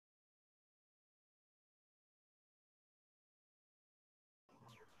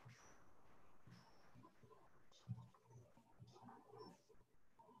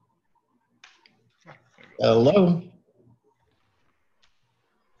Hello.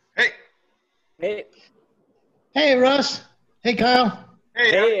 Hey, Hey, Hey, Russ. Hey, Kyle. hey,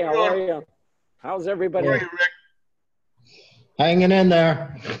 hey, how how you are doing? you? How's How everybody? are you, Rick? Hanging in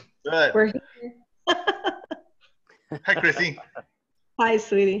there. Good. We're here. Hi, Chrissy. Hi,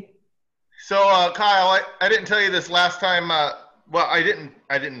 sweetie. So, Kyle, I didn't tell you this last time. Well, I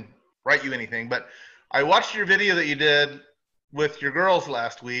didn't write you anything, but I watched your video that you did with your girls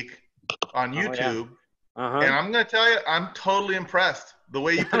last week on Oh, yeah. YouTube, and Uh-huh. I'm going to tell you, I'm totally impressed. The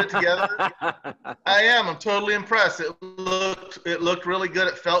way you put it together, I am. I'm totally impressed. It looked really good.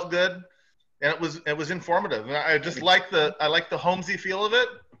 It felt good, and it was informative. And I just like the homesy feel of it,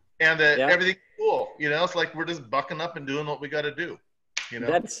 and that Yeah, everything's cool. It's like we're just bucking up and doing what we got to do. You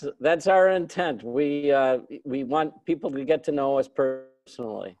know. that's our intent. We want people to get to know us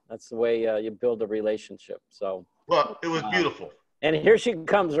personally. That's the way you build a relationship. So, Well, it was uh, beautiful. and here she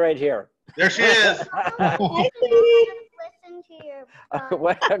comes right here. There she is. Hi, sweetie. Listen to your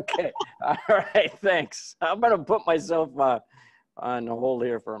Well, okay. All right. Thanks. I'm gonna put myself on hold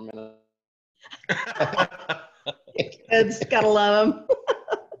here for a minute. Kids, gotta love them.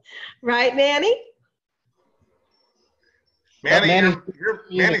 Right, Manny? Manny, Manny,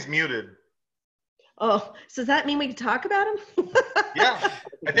 Manny's muted. Oh, so does that mean we can talk about him? Yeah,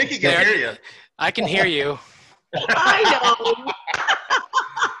 I think he can There- hear you. I can hear you. I know.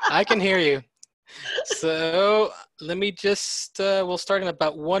 I can hear you. So let me just, we'll start in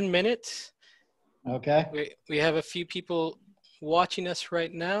about 1 minute. Okay. We have a few people watching us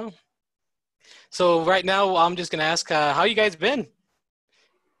right now. So right now, I'm just going to ask, how you guys been?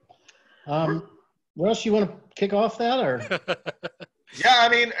 Russ, you want to kick off that or? Yeah, I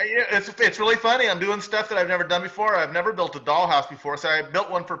mean, it's really funny. I'm doing stuff that I've never done before. I've never built a dollhouse before, so I built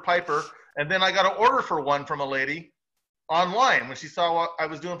one for Piper, and then I got an order for one from a lady online when she saw what I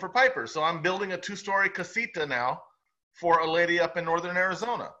was doing for Piper. So I'm building a 2-story casita now for a lady up in northern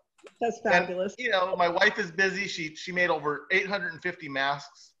Arizona. That's And, fabulous. my wife is busy. She made over 850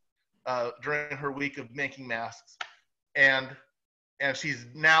 masks during her week of making masks, and she's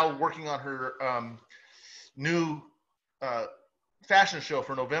now working on her new fashion show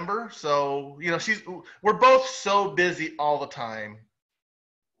for November. So we're both so busy all the time.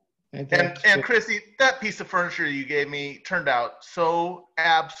 And Chrissy, that piece of furniture you gave me turned out so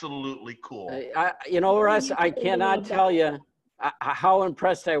absolutely cool. Russ, I cannot tell you how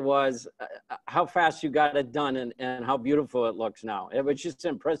impressed I was, how fast you got it done, and how beautiful it looks now. It was just an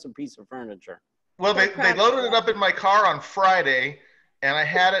impressive piece of furniture. Well, they loaded it up in my car on Friday, and I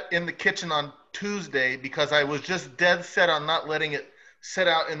had it in the kitchen on Tuesday because I was just dead set on not letting it sit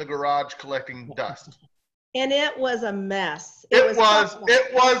out in the garage collecting dust. And it was a mess. It was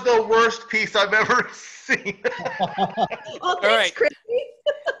the worst piece I've ever seen. Oh, thanks, right. Chrissy.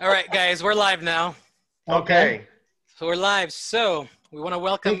 All right, guys, we're live now. Okay. So we're live. So we want to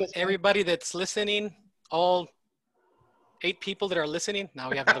welcome everybody that's listening, all 8 people that are listening. Now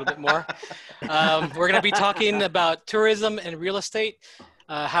we have a little bit more. We're going to be talking about tourism and real estate,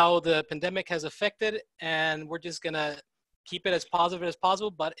 how the pandemic has affected, and we're just going to keep it as positive as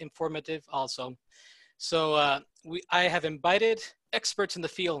possible, but informative also. So I have invited experts in the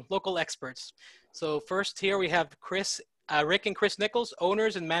field, local experts. So first here we have Rick and Kris Nichols,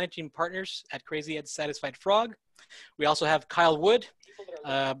 owners and managing partners at Crazy Ed's Satisfied Frog. We also have Kyle Wood,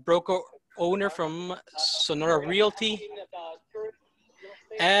 broker owner from Sonora Realty,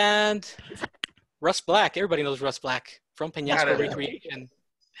 and Russ Black. Everybody knows Russ Black from Peñasco Recreation.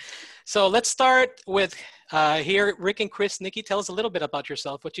 So let's start with here, Rick and Kris. Nikki, tell us a little bit about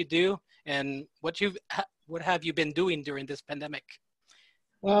yourself, what you do, and what have you been doing during this pandemic?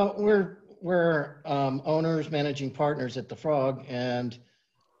 Well, we're owners, managing partners at the Frog, and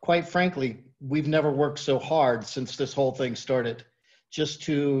quite frankly, we've never worked so hard since this whole thing started, just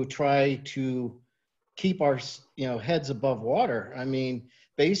to try to keep our heads above water. I mean,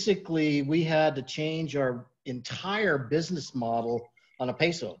 basically, we had to change our entire business model on a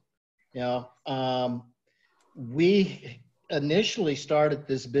peso. We initially started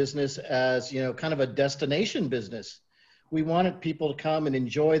this business as kind of a destination business. We wanted people to come and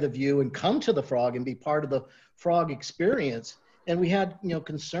enjoy the view and come to the Frog and be part of the Frog experience. And we had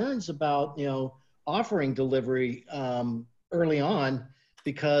concerns about offering delivery early on,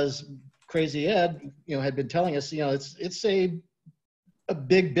 because Crazy Ed had been telling us it's a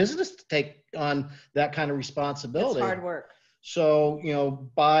big business to take on that kind of responsibility. It's hard work. So,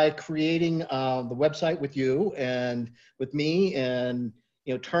 by creating the website with you and with me and,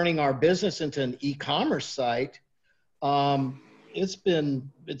 turning our business into an e-commerce site, it's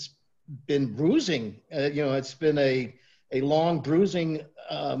been bruising. It's been a long bruising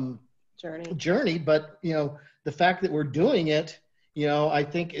journey, but the fact that we're doing it, I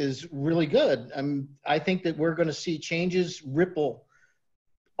think is really good. I think that we're going to see changes ripple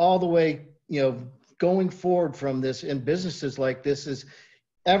all the way, going forward from this in businesses like this. Is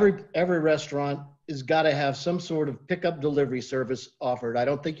every restaurant has got to have some sort of pickup delivery service offered. I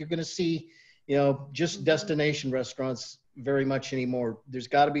don't think you're going to see, just destination restaurants very much anymore. There's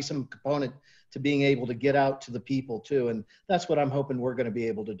got to be some component to being able to get out to the people too. And that's what I'm hoping we're going to be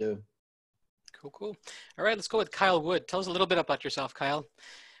able to do. Cool. All right, let's go with Kyle Wood. Tell us a little bit about yourself, Kyle.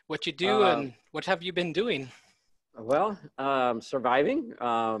 What you do and what have you been doing? Well, surviving.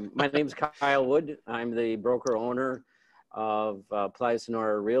 My name's Kyle Wood. I'm the broker owner of Playa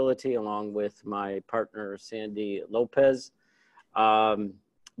Sonora Realty, along with my partner, Sandy Lopez.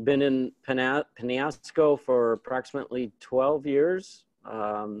 Been in Penasco for approximately 12 years,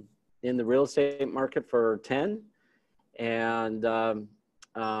 in the real estate market for 10, and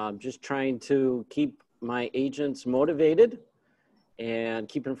just trying to keep my agents motivated and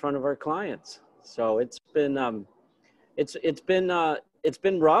keep in front of our clients. So it's been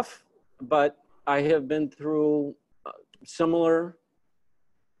rough, but I have been through similar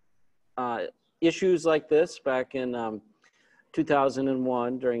issues like this back in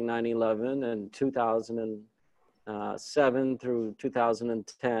 2001 during 9/11, and 2007 through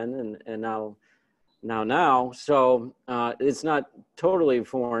 2010, and now. So it's not totally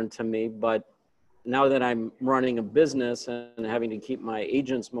foreign to me, but now that I'm running a business and having to keep my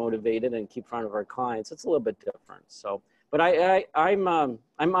agents motivated and keep in front of our clients, it's a little bit different. So, but I'm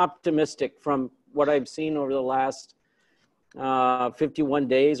optimistic from what I've seen over the last 51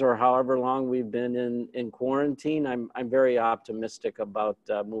 days or however long we've been in quarantine. I'm very optimistic about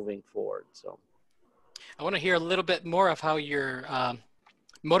moving forward. So I want to hear a little bit more of how you're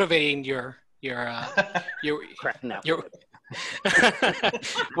motivating your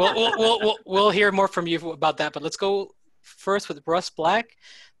we'll hear more from you about that, but let's go first with Russ Black.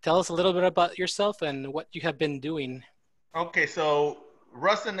 Tell us a little bit about yourself and what you have been doing. Okay, so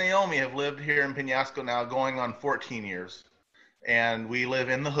Russ and Naomi have lived here in Penasco now going on 14 years. And we live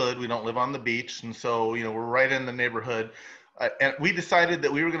in the hood. We don't live on the beach. And so, we're right in the neighborhood. And we decided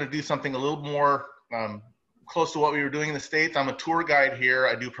that we were going to do something a little more close to what we were doing in the States. I'm a tour guide here.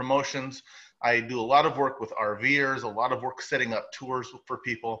 I do promotions. I do a lot of work with RVers, a lot of work setting up tours for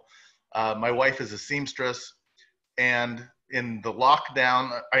people. My wife is a seamstress. And in the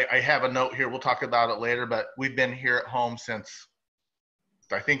lockdown, I have a note here. We'll talk about it later, but we've been here at home since,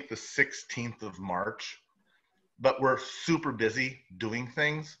 I think, the 16th of March. But we're super busy doing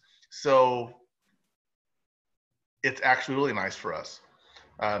things. So it's actually really nice for us,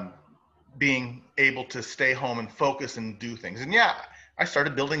 being able to stay home and focus and do things. And yeah, I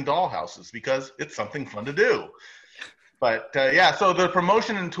started building dollhouses because it's something fun to do. But yeah, so the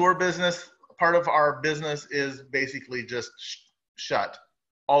promotion and tour business, part of our business is basically just shut.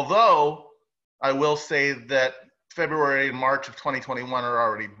 Although I will say that February and March of 2021 are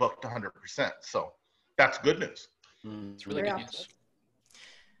already booked 100%. So that's good news. It's really good news.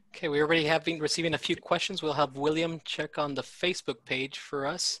 Okay, we already have been receiving a few questions. We'll have William check on the Facebook page for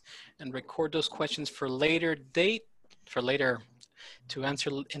us and record those questions for later to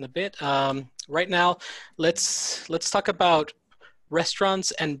answer in a bit. Right now, let's talk about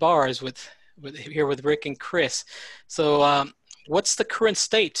restaurants and bars with Rick and Kris. So what's the current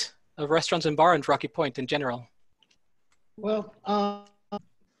state of restaurants and bars in Rocky Point in general? Well, I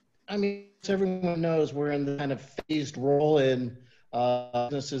mean, as everyone knows, we're in the kind of phased roll in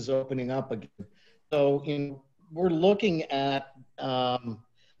businesses opening up again. So we're looking at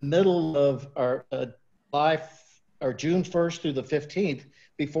middle of our June 1st through the 15th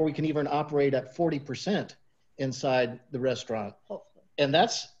before we can even operate at 40% inside the restaurant. And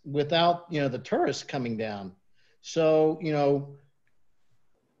that's without, the tourists coming down. So,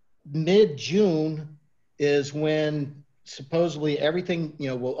 mid-June is when supposedly everything,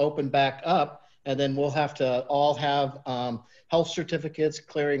 will open back up, and then we'll have to all have health certificates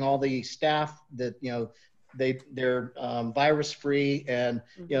clearing all the staff that, they're virus-free, and,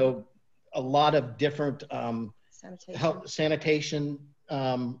 a lot of different sanitation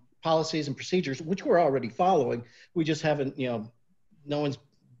policies and procedures, which we're already following. We just haven't, no one's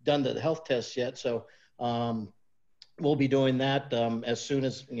done the health tests yet. So we'll be doing that as soon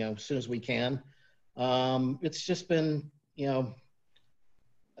as we can. It's just been,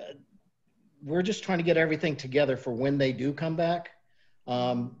 we're just trying to get everything together for when they do come back,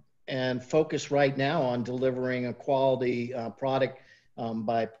 and focus right now on delivering a quality product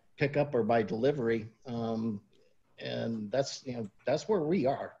by pickup or by delivery. And that's where we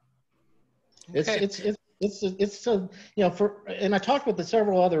are. Okay. It's it's a, you know, and I talked with the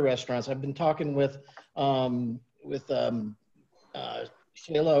several other restaurants. I've been talking with Shayla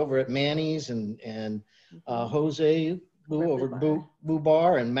over at Manny's and Jose Boo over at Boo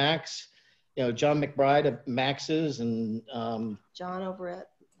Bar, and Max, you know, John McBride of Max's, and John over at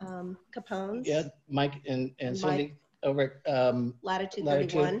Capone's. Yeah, Mike and Cindy over at Latitude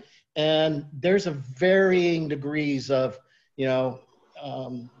 31. And there's a varying degrees of, you know,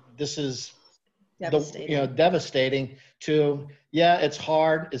 this is Devastating. Devastating to, yeah, it's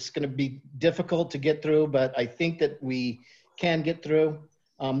hard. It's going to be difficult to get through, but I think that we can get through.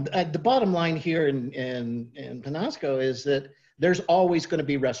 The bottom line here in Penasco is that there's always going to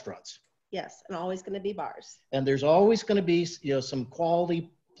be restaurants. Yes, and always going to be bars. And there's always going to be, you know, some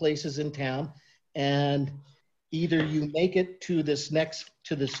quality places in town. And either you make it to this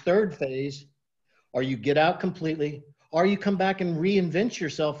third phase, or you get out completely, or you come back and reinvent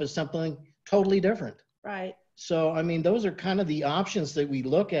yourself as something totally different. Right. So, I mean, those are kind of the options that we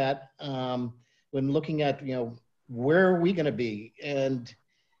look at when looking at, you know, where are we going to be? And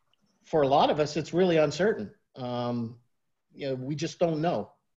for a lot of us, it's really uncertain. You know, we just don't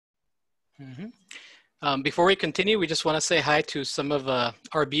know. Mm-hmm. Before we continue, we just want to say hi to some of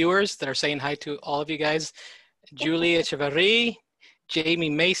our viewers that are saying hi to all of you guys. Julie Echeverry, Jamie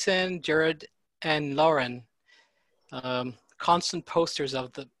Mason, Jared, and Lauren. Constant posters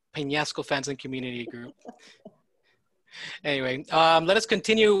of the Peñasco Fans and Community Group. Anyway, let us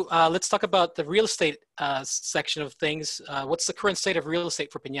continue. Let's talk about the real estate section of things. What's the current state of real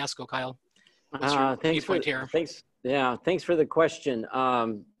estate for Peñasco, Kyle? What's your viewpoint here? Thanks for the question.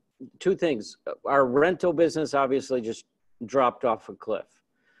 Two things. Our rental business obviously just dropped off a cliff.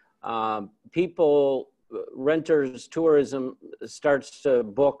 Renters, tourism starts to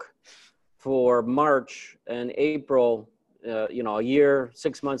book for March and April, you know, a year,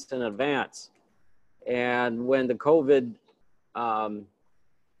 6 months in advance. And when the COVID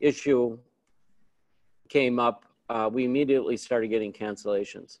issue came up, we immediately started getting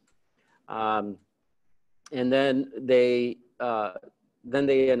cancellations. And then they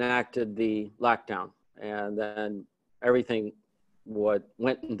enacted the lockdown, and then everything went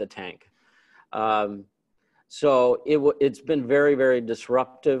in the tank. So it's been very, very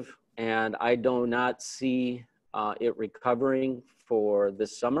disruptive, and I do not see it recovering for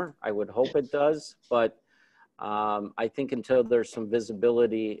this summer. I would hope it does, but I think until there's some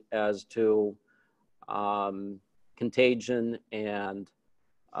visibility as to contagion and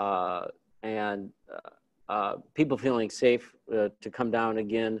people feeling safe to come down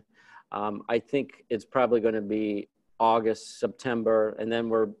again, I think it's probably going to be August, September, and then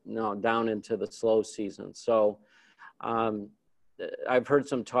we're down into the slow season. So I've heard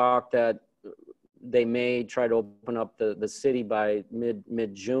some talk that they may try to open up the city by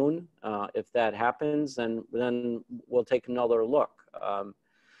mid-June. If that happens, then we'll take another look.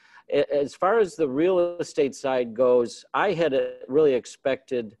 As far as the real estate side goes, I had really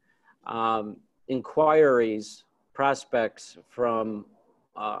expected inquiries, prospects from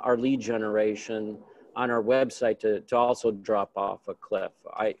our lead generation on our website to also drop off a cliff.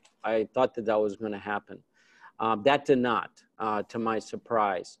 I thought that was going to happen. That did not, to my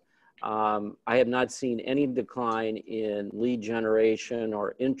surprise. I have not seen any decline in lead generation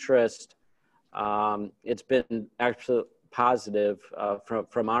or interest. It's been actually positive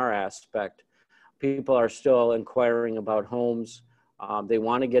from our aspect. People are still inquiring about homes. They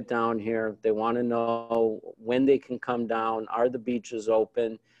want to get down here. They want to know when they can come down. Are the beaches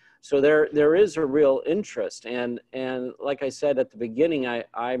open? So there is a real interest. And like I said at the beginning,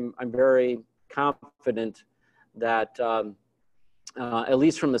 I'm very confident that at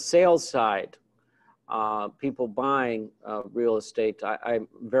least from the sales side, people buying real estate, I'm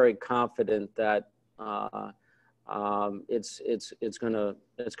very confident that it's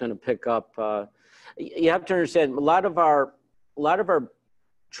gonna pick up. You have to understand, a lot of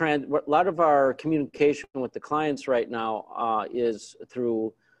our communication with the clients right now is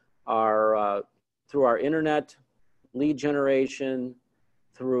through our internet lead generation,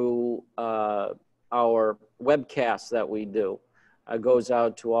 through our webcasts that we do. Goes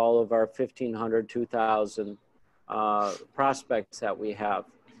out to all of our 1,500, 2,000 prospects that we have,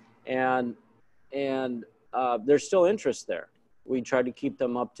 and there's still interest there. We try to keep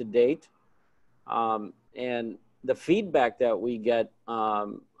them up to date, and the feedback that we get,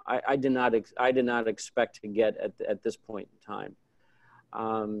 I did not expect to get at this point in time.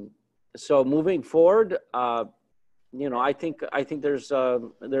 So moving forward, I think there's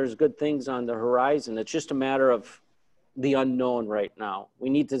good things on the horizon. It's just a matter of the unknown right now. We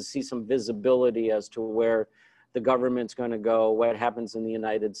need to see some visibility as to where the government's going to go, what happens in the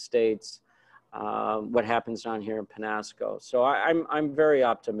United States. what happens down here in Penasco. So I'm very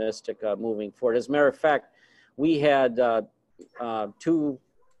optimistic moving forward. As a matter of fact, we had 2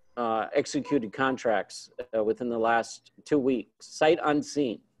 executed contracts within the last 2 weeks, sight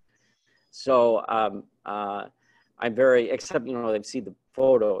unseen. So I'm very, except, they've seen the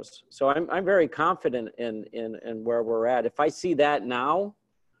photos. So I'm very confident in where we're at. If I see that now,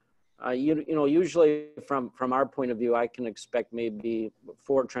 usually from our point of view, I can expect maybe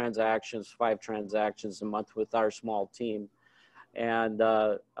 4 transactions, 5 transactions a month with our small team. And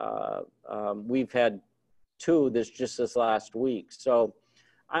we've had 2 just this last week. So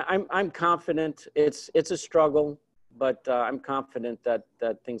I'm confident. It's a struggle, but I'm confident that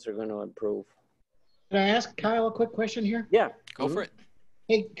things are going to improve. Can I ask Kyle a quick question here? Yeah. Go for it.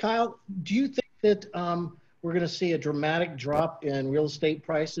 Hey, Kyle, do you think that we're going to see a dramatic drop in real estate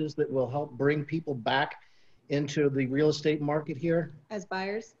prices that will help bring people back into the real estate market here? As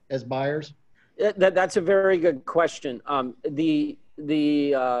buyers? As buyers? That's a very good question. The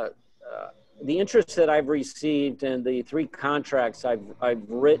interest that I've received in the 3 contracts I've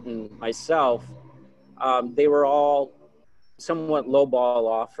written myself, they were all somewhat lowball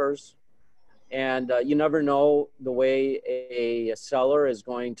offers. And you never know the way a seller is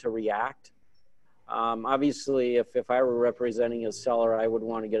going to react. Obviously, if I were representing a seller, I would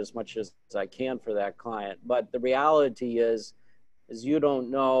want to get as much as I can for that client. But the reality is you don't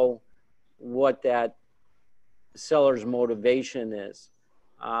know what that seller's motivation is.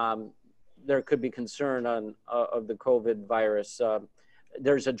 There could be concern of the COVID virus.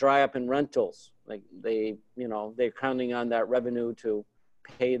 There's a dry up in rentals. Like they're counting on that revenue to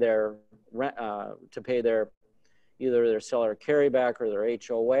pay their rent, either their seller carryback or their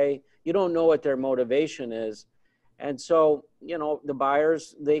HOA. You don't know what their motivation is. And so, the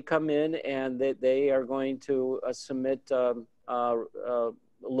buyers, they come in and they are going to submit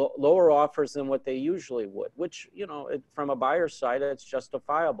lower offers than what they usually would, which, from a buyer's side, it's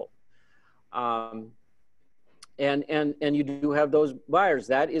justifiable. And you do have those buyers.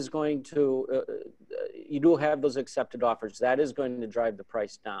 That is going to, you do have those accepted offers. That is going to drive the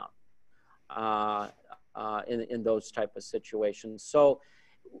price down in those type of situations. So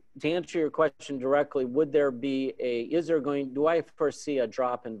to answer your question directly, would there be do I foresee a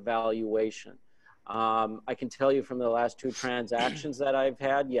drop in valuation? I can tell you from the last 2 transactions that I've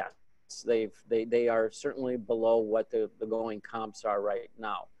had, yes, they are certainly below what the going comps are right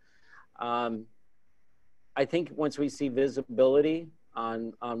now. I think once we see visibility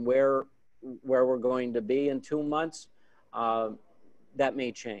on where we're going to be in 2 months, that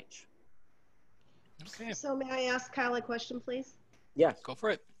may change. Okay. So may I ask Kyle a question, please? Yeah. Go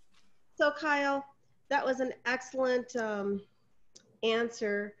for it. So Kyle, that was an excellent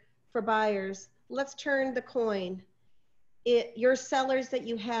answer for buyers. Let's turn the coin. Your sellers that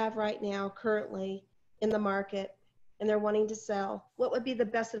you have right now currently in the market and they're wanting to sell, what would be the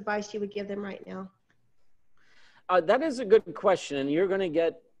best advice you would give them right now? That is a good question, and you're going to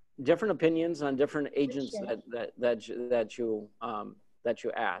get different opinions on different agents that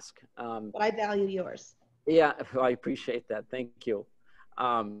you ask. But I value yours. Yeah, I appreciate that. Thank you.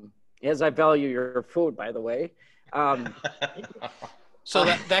 As I value your food, by the way. So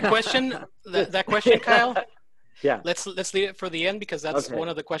that question, Kyle. Yeah. Let's leave it for the end because that's okay. one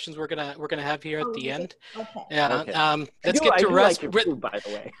of the questions we're gonna have here at the end. Okay. Yeah. Okay. Let's get to Russ. Like your food, by the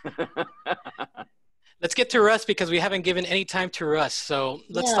way. Let's get to Russ because we haven't given any time to Russ. So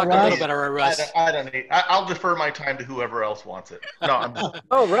let's talk Russ. a little bit about Russ. I don't need. I'll defer my time to whoever else wants it. No.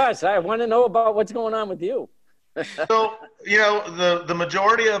 Oh, Russ, I want to know about what's going on with you. So, the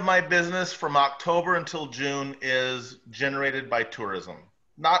majority of my business from October until June is generated by tourism,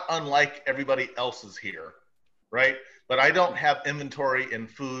 not unlike everybody else's here, right? But I don't have inventory in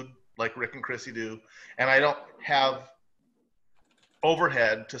food like Rick and Chrissy do, and I don't have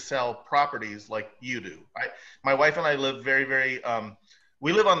overhead to sell properties like you do. My wife and I live very, very,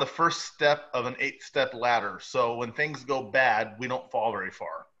 we live on the first step of an 8-step ladder. So when things go bad, we don't fall very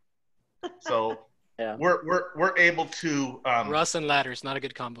far. So yeah. we're able to. Russ and ladders, not a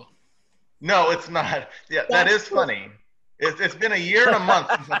good combo. No, it's not. Yeah, that is funny. It's been a year and a month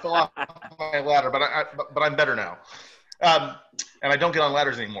since I fell off my ladder, but I'm better now. And I don't get on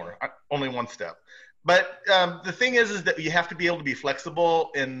ladders anymore. Only 1 step. But the thing is that you have to be able to be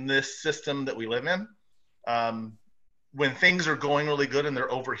flexible in this system that we live in. When things are going really good and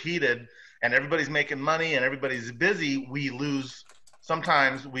they're overheated and everybody's making money and everybody's busy,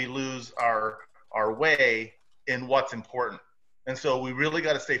 sometimes we lose our way in what's important. And so we really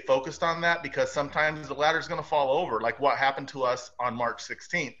got to stay focused on that because sometimes the ladder's going to fall over, like what happened to us on March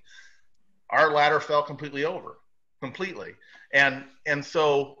 16th. Our ladder fell completely over, completely. And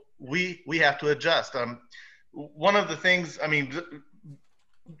so we have to adjust. One of the things, I mean,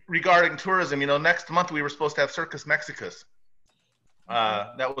 regarding tourism, you know, next month we were supposed to have Circus Mexicus.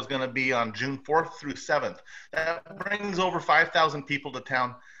 That was going to be on June 4th through 7th. That brings over 5,000 people to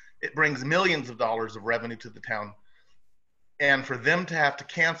town. It brings millions of dollars of revenue to the town. And for them to have to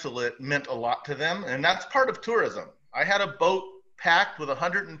cancel it meant a lot to them. And that's part of tourism. I had a boat packed with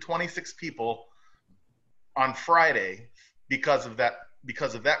 126 people on Friday because of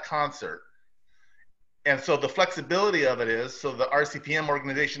that concert. And so the flexibility of it is, so the RCPM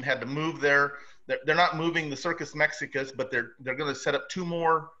organization had to move they're not moving the Circus Mexicus, but they're going to set up 2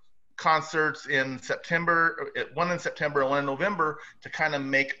 more concerts in September, one in September and one in November, to kind of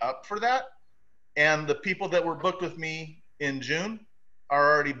make up for that. And the people that were booked with me in June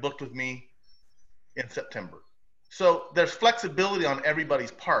are already booked with me in September. So there's flexibility on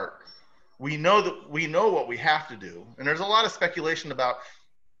everybody's part. We know what we have to do. And there's a lot of speculation about,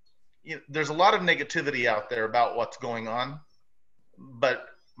 you know, there's a lot of negativity out there about what's going on. But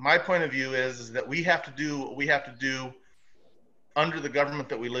my point of view is that we have to do what we have to do under the government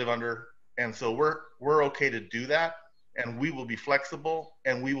that we live under. And so we're okay to do that. And we will be flexible,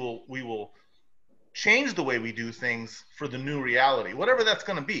 and we will change the way we do things for the new reality, whatever that's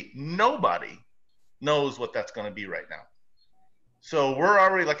going to be. Nobody knows what that's going to be right now. So we're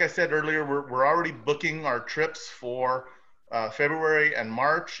already, like I said earlier, we're already booking our trips for February and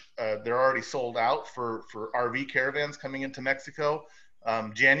March. They're already sold out for RV caravans coming into Mexico.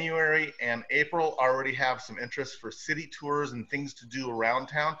 January and April already have some interest for city tours and things to do around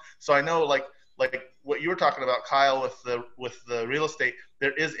town. So I know, like what you were talking about, Kyle, with the real estate,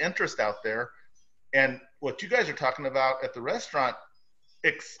 there is interest out there. And what you guys are talking about at the restaurant,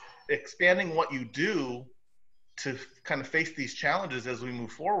 expanding what you do to kind of face these challenges as we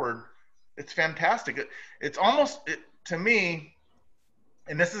move forward, it's fantastic. It's almost, to me,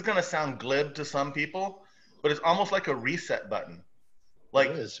 and this is going to sound glib to some people, but it's almost like a reset button.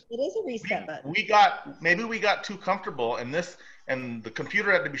 Like it is a reset button. Maybe we got too comfortable, and the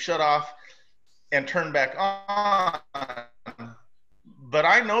computer had to be shut off and turned back on. But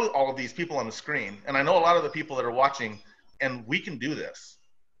I know all of these people on the screen, and I know a lot of the people that are watching, and we can do this.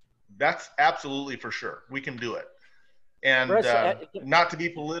 That's absolutely for sure. We can do it. And Russ, not to be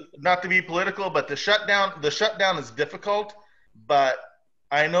political, but the shutdown is difficult. But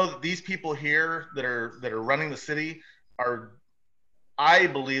I know that these people here that are running the city I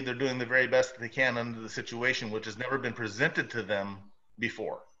believe they're doing the very best that they can under the situation, which has never been presented to them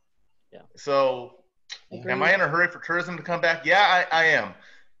before. Yeah. So, Agreed. Am I in a hurry for tourism to come back? Yeah, I am.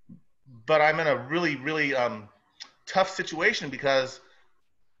 But I'm in a really, really tough situation because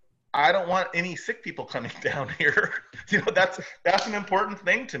I don't want any sick people coming down here. You know, that's an important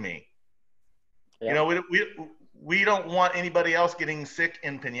thing to me. Yeah. You know, we don't want anybody else getting sick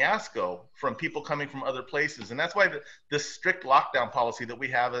in Penasco from people coming from other places. And that's why this strict lockdown policy that we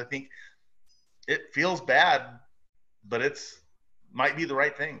have, I think it feels bad, but might be the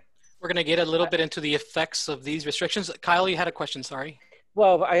right thing. We're going to get a little bit into the effects of these restrictions. Kyle, you had a question, sorry.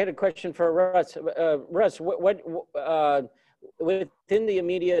 Well, I had a question for Russ. Russ, what within the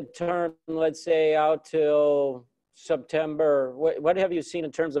immediate term, let's say out till September, what have you seen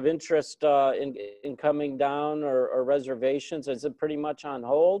in terms of interest in coming down or reservations? Is it pretty much on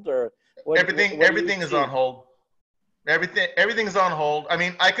hold, or everything is on hold? Everything is on hold. I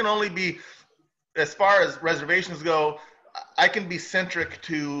mean, I can only be, as far as reservations go, I can be centric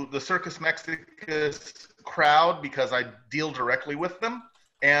to the Circus Mexicus crowd because I deal directly with them,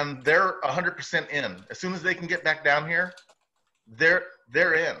 and they're 100% in. As soon as they can get back down here, they're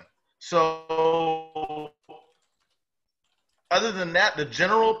in. So other than that, the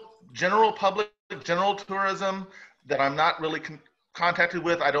general public, general tourism that I'm not really contacted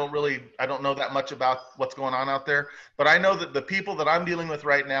with, I don't know that much about what's going on out there. But I know that the people that I'm dealing with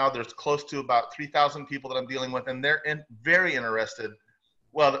right now, there's close to about 3,000 people that I'm dealing with, and they're very interested.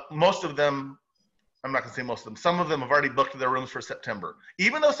 Well, most of them, I'm not gonna say most of them, some of them have already booked their rooms for September.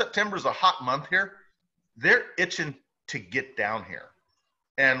 Even though September is a hot month here, they're itching to get down here.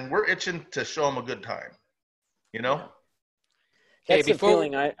 And we're itching to show them a good time, you know? That's the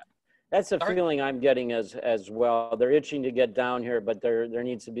feeling feeling I'm getting as well. They're itching to get down here, but there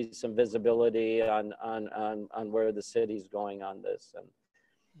needs to be some visibility on where the city's going on this. And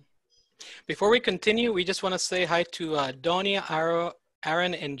before we continue, we just want to say hi to Donia,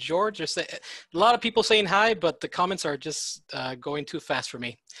 Aaron, and George. There's a lot of people saying hi, but the comments are just going too fast for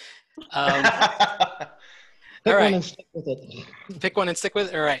me. Pick all right. one and stick with it. Pick one and stick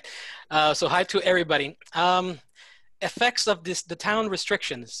with it. All right. So hi to everybody. Effects of the town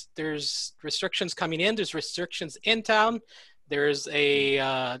restrictions. There's restrictions coming in. There's restrictions in town. There's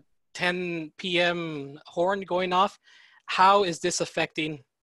a 10 p.m. horn going off. How is this affecting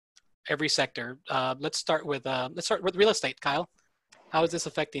every sector? Let's start with real estate, Kyle. How is this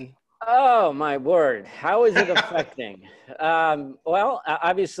affecting? Oh my word! How is it affecting? Well,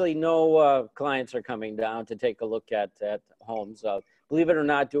 obviously, no clients are coming down to take a look at homes. Believe it or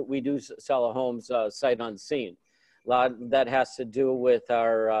not, we do sell a homes sight unseen. A lot of that has to do with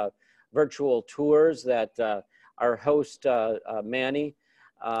our virtual tours that our host Manny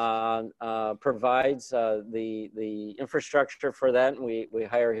provides the infrastructure for that, and we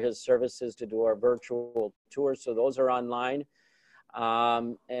hire his services to do our virtual tours. So those are online.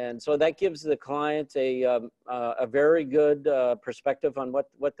 And so that gives the client a very good perspective on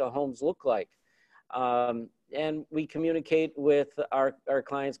what the homes look like. And we communicate with our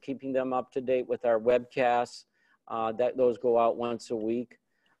clients, keeping them up to date with our webcasts. Those go out once a week.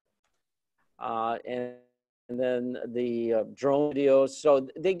 And then the drone videos. So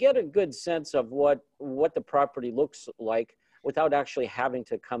they get a good sense of what the property looks like without actually having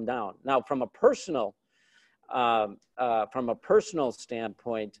to come down. Now, from a personal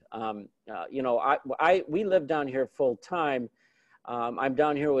standpoint, you know, we live down here full time. I'm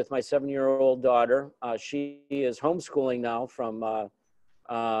down here with my 7-year-old daughter. She is homeschooling now from the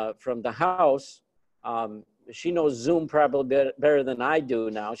house. She knows Zoom probably better than I do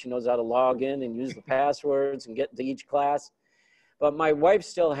now. She knows how to log in and use the passwords and get to each class. But my wife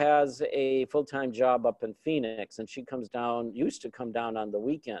still has a full-time job up in Phoenix, and she used to come down on the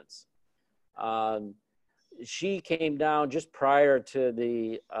weekends. She came down just prior to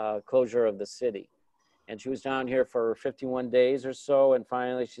the closure of the city. And she was down here for 51 days or so. And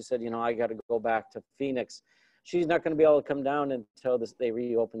finally she said, you know, I got to go back to Phoenix. She's not going to be able to come down until they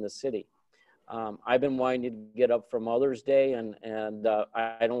reopen the city. I've been wanting to get up for Mother's Day, and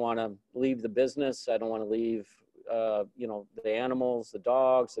I don't want to leave the business. I don't want to leave, you know, the animals, the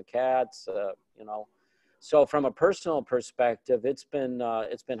dogs, the cats, you know. So from a personal perspective, it's been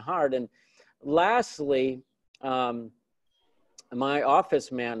hard. And lastly, my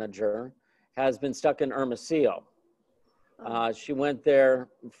office manager has been stuck in Hermosillo. She went there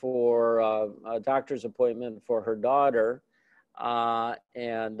for a doctor's appointment for her daughter,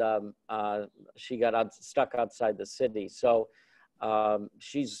 and she got stuck outside the city. So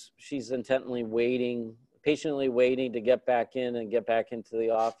she's patiently waiting to get back in and get back into the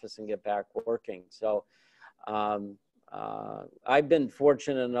office and get back working. So I've been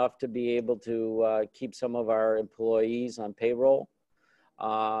fortunate enough to be able to keep some of our employees on payroll.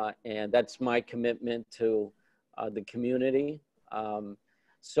 And that's my commitment to the community.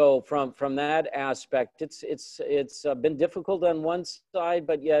 So from that aspect, it's been difficult on one side,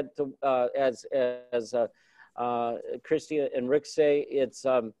 but yet as Christy and Rick say, it's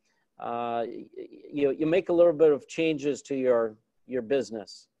you make a little bit of changes to your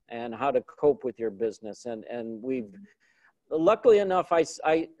business and how to cope with your business, and we've luckily enough,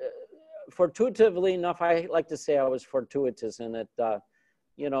 fortuitively enough, I like to say I was fortuitous in it.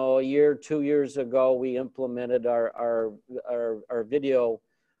 You know, a year, 2 years ago, we implemented our video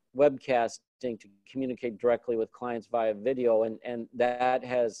webcasting to communicate directly with clients via video, and that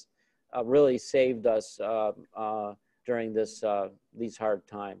has really saved us during these hard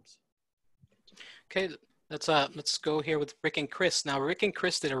times. Okay, let's go here with Rick and Kris. Now, Rick and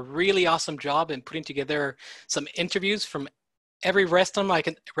Kris did a really awesome job in putting together some interviews from every restaurant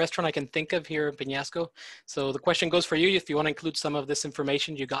I can think of here in Peñasco. So the question goes for you, if you want to include some of this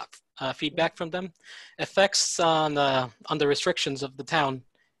information you got feedback from them. Effects on the restrictions of the town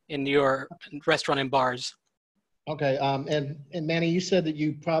in your restaurant and bars. Okay, and Manny, you said that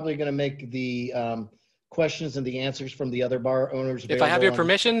you probably going to make the questions and the answers from the other bar owners. If I have your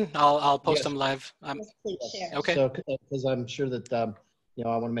permission, I'll post them live. Okay. So, because I'm sure that you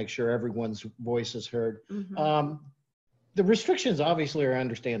know, I want to make sure everyone's voice is heard. Mm-hmm. The restrictions obviously are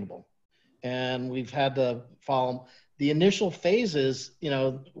understandable, and we've had to follow the initial phases. You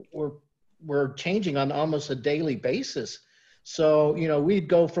know, we're changing on almost a daily basis. So, you know, we'd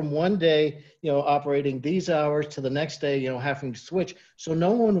go from one day, you know, operating these hours to the next day, you know, having to switch. So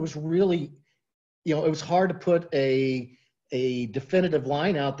no one was really, you know, it was hard to put a definitive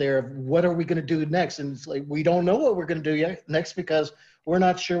line out there of what are we going to do next. And it's like, we don't know what we're going to do next because we're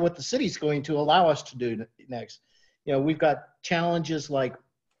not sure what the city's going to allow us to do next. You know, we've got challenges like,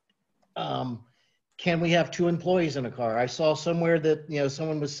 can we have 2 employees in a car? I saw somewhere that, you know,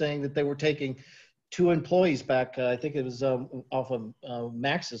 someone was saying that they were taking 2 employees back. I think it was off of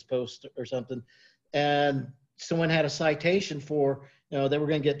Max's post or something. And someone had a citation for, you know, they were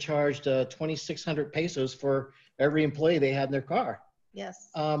going to get charged 2,600 pesos for every employee they had in their car. Yes.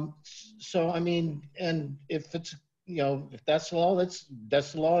 So, I mean, and if it's if that's the law, that's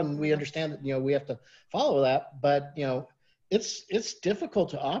the law, and we understand that, we have to follow that. But, it's difficult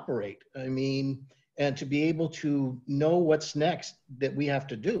to operate. I mean, and to be able to know what's next that we have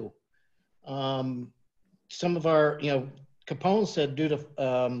to do. Some of our, Capone said due to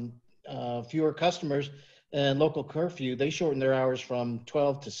fewer customers and local curfew, they shortened their hours from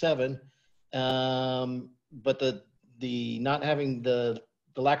 12 to 7. But the not having the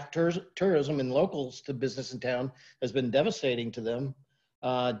lack of tourism and locals to business in town has been devastating to them.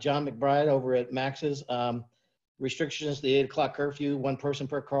 John McBride over at Max's, restrictions, the 8 o'clock curfew, 1 person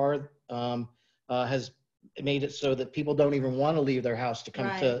per car, has made it so that people don't even want to leave their house to come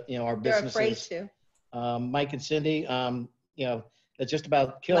to, our businesses. They're afraid to. Mike and Cindy, it just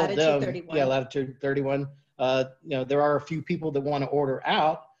about killed Latitude them. 31. Yeah, Latitude 31. There are a few people that want to order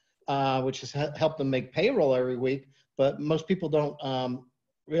out, which has helped them make payroll every week. But most people don't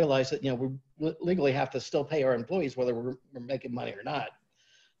realize that, we legally have to still pay our employees whether we're making money or not.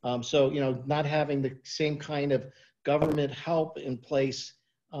 So, not having the same kind of government help in place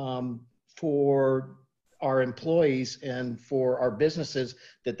for our employees and for our businesses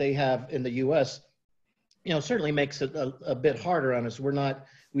that they have in the U.S., certainly makes it a bit harder on us.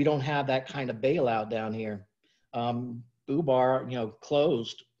 We don't have that kind of bailout down here. Boo Bar,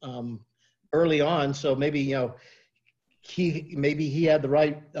 closed early on, so maybe, he had the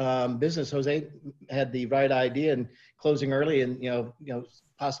right business. Jose had the right idea in closing early and,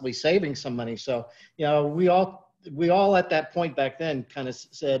 possibly saving some money. So, we all at that point back then kind of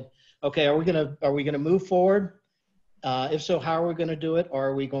said, okay, are we gonna move forward? If so, how are we gonna do it? Or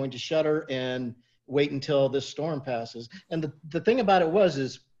are we going to shutter and wait until this storm passes? And the thing about it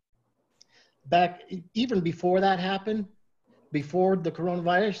is back even before that happened, before the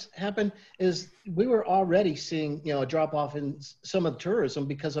coronavirus happened, is we were already seeing, a drop off in some of the tourism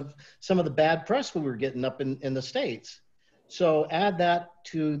because of some of the bad press we were getting up in the States. So add that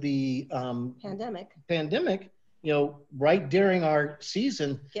to the pandemic, right during our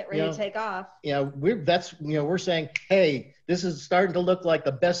season, get ready to take off. We're saying, hey, this is starting to look like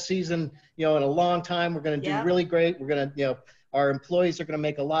the best season, in a long time. We're going to do really great. We're going to, our employees are going to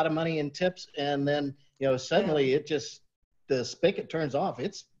make a lot of money in tips. And then, suddenly the spigot turns off.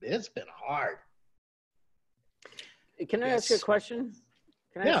 It's been hard. Can I ask you a question?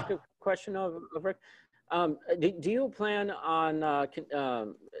 Can I ask a question of Rick? Do you plan on,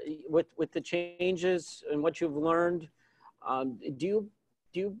 with the changes and what you've learned, do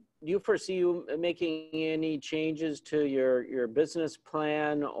you foresee you making any changes to your business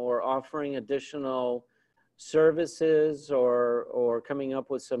plan or offering additional services or coming up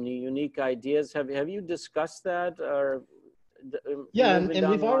with some unique ideas? Have you discussed that? Or and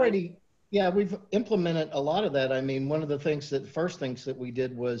we've already, we've implemented a lot of that. I mean, one of the first things that we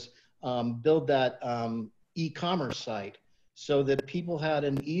did was build that e-commerce site so that people had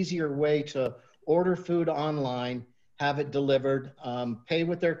an easier way to order food online, have it delivered, pay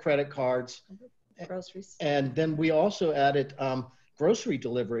with their credit cards. Groceries. And then we also added grocery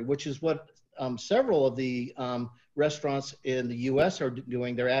delivery, which is what several of the restaurants in the U.S. are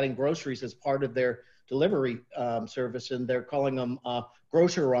doing. They're adding groceries as part of their delivery service, and they're calling them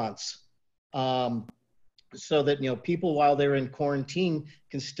grocerants. So that, people while they're in quarantine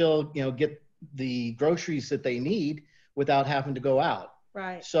can still, get the groceries that they need without having to go out.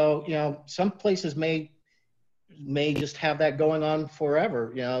 Right. So, some places may just have that going on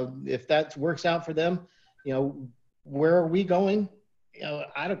forever. If that works out for them, where are we going?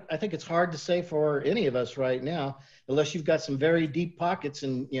 I think it's hard to say for any of us right now, unless you've got some very deep pockets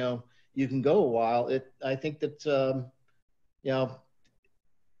and, you can go a while. I think that,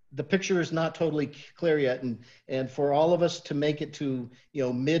 the picture is not totally clear yet. And for all of us to make it to,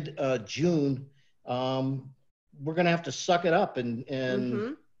 mid June, we're going to have to suck it up and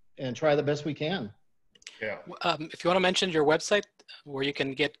try the best we can. Yeah. If you want to mention your website where you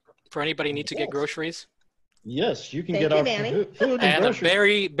can get, for anybody who needs to get groceries. Yes, you can get our food and groceries.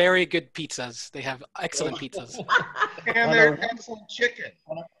 Very, very good pizzas. They have excellent pizzas. And they're excellent chicken.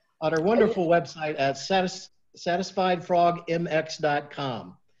 On our wonderful website at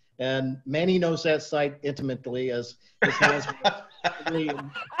satisfiedfrogmx.com. And Manny knows that site intimately as his hands really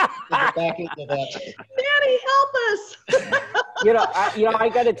back into that. Manny, help us. I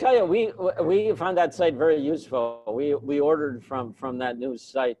got to tell you, we found that site very useful. We ordered from that new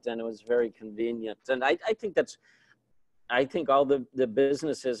site, and it was very convenient. And I think all the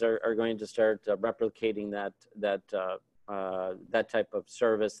businesses are going to start replicating that type of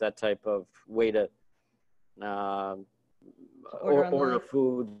service, that type of way to order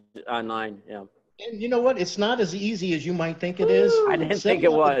food online. Yeah. And you know what? It's not as easy as you might think it is. I didn't think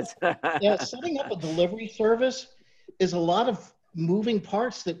it was. Setting up a delivery service is a lot of moving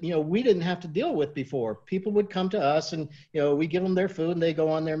parts that, we didn't have to deal with before. People would come to us and, we give them their food and they go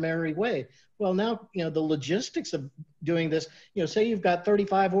on their merry way. Well, now, the logistics of doing this, say you've got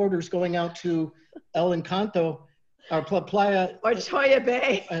 35 orders going out to El Encanto or Playa. Or Choya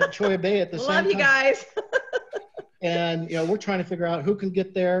Bay. Choya Bay at the same time. Love you guys. And, we're trying to figure out who can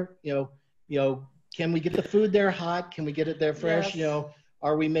get there, can we get the food there hot? Can we get it there fresh? Yes.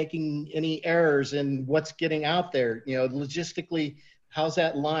 Are we making any errors in what's getting out there? Logistically, how's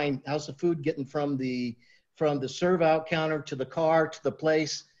that line? How's the food getting from the serve out counter to the car to the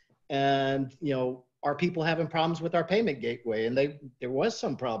place? And, are people having problems with our payment gateway? And there was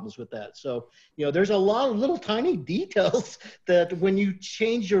some problems with that. So, there's a lot of little tiny details that when you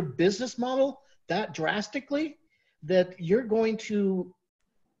change your business model that drastically, that you're going to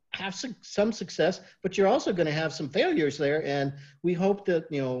have some success, but you're also going to have some failures there. And we hope that,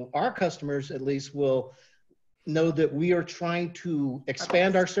 our customers at least will know that we are trying to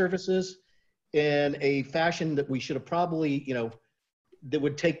expand our services in a fashion that we should have probably, that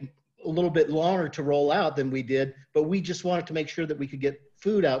would take a little bit longer to roll out than we did, but we just wanted to make sure that we could get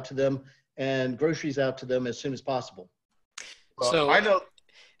food out to them and groceries out to them as soon as possible. Well, I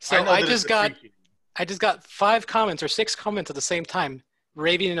just got 5 comments or 6 comments at the same time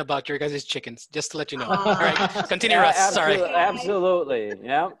raving about your guys' chickens, just to let you know. All right, continue, Russ. Sorry. Absolutely.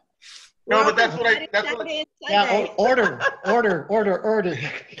 Yeah. No, but that's what order.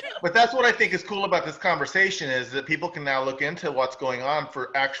 But that's what I think is cool about this conversation is that people can now look into what's going on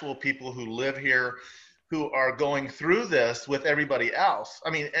for actual people who live here, who are going through this with everybody else. I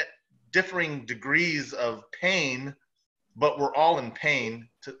mean, at differing degrees of pain, but we're all in pain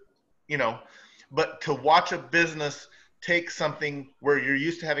but to watch a business take something where you're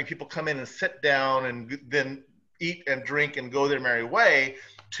used to having people come in and sit down and then eat and drink and go their merry way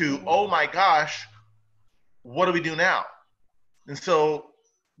to, oh my gosh, what do we do now? And so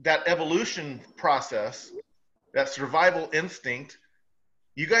that evolution process, that survival instinct,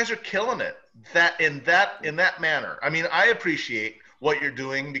 you guys are killing it in that manner. I mean, I appreciate what you're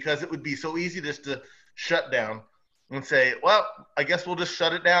doing because it would be so easy just to shut down and say, well, I guess we'll just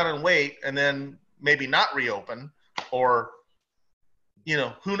shut it down and wait and then maybe not reopen. Or,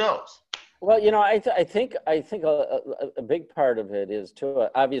 who knows? Well, I think a big part of it is too,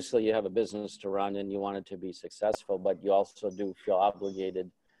 obviously you have a business to run and you want it to be successful, but you also do feel obligated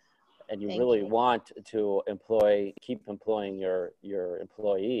and you really want to keep employing your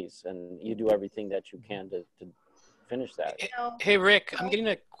employees, and you do everything that you can to finish that. Hey, Rick, I'm getting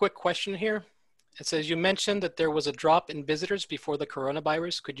a quick question here. It says, you mentioned that there was a drop in visitors before the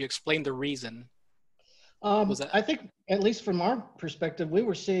coronavirus. Could you explain the reason? I think, at least from our perspective, we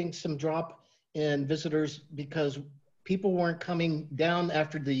were seeing some drop in visitors because people weren't coming down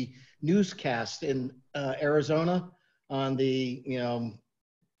after the newscast in Arizona on the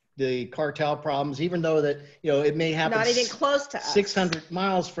cartel problems, even though that, it may happen not even close to us. 600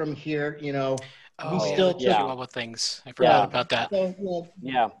 miles from here, we still took all things. I forgot about that. So,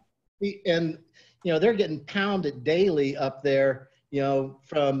 and, they're getting pounded daily up there,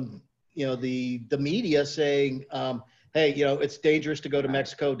 from, the media saying, hey, it's dangerous to go to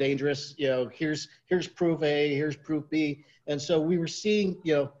Mexico, dangerous, here's proof A, here's proof B. And so we were seeing,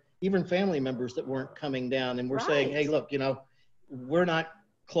 even family members that weren't coming down, and we're saying, hey, look, we're not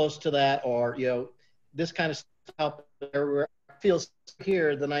close to that, or, this kind of stuff where I feel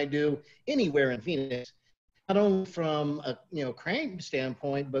here than I do anywhere in Phoenix, not only from a crime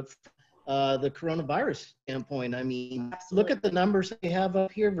standpoint, but the coronavirus standpoint. I mean, look at the numbers they have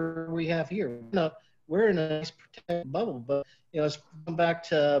up here where we have here. We're in a nice protected bubble, but it's come back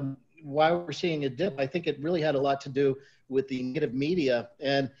to why we're seeing a dip. I think it really had a lot to do with the negative media,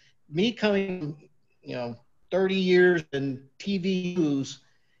 and me coming, 30 years in TV news,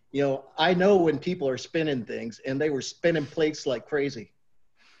 I know when people are spinning things, and they were spinning plates like crazy.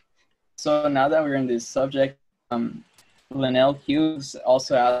 So now that we're in this subject, Linnell Hughes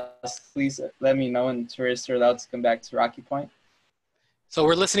also asked, please let me know when tourists are allowed to come back to Rocky Point. So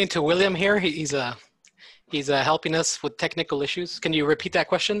we're listening to William here. He's helping us with technical issues. Can you repeat that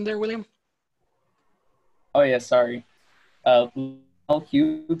question there, William? Oh yeah, sorry. Linnell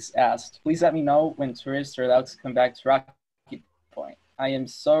Hughes asked, please let me know when tourists are allowed to come back to Rocky Point. I am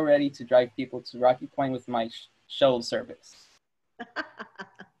so ready to drive people to Rocky Point with my shuttle service.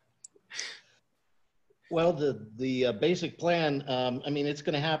 Well, the basic plan, I mean, it's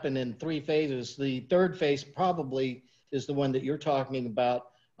going to happen in 3 phases. The third phase probably is the one that you're talking about,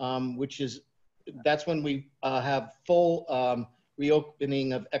 that's when we have full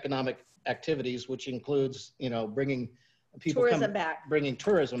reopening of economic activities, which includes, bringing people tourism back. Bringing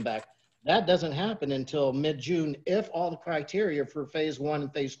tourism back. That doesn't happen until mid-June if all the criteria for phase 1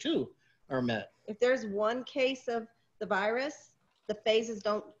 and phase 2 are met. If there's one case of the virus, the phases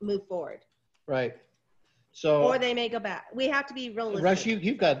don't move forward. Right. So, or they may go back. We have to be realistic. Russ,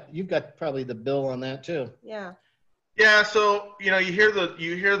 you've got probably the bill on that too. Yeah. Yeah. So you hear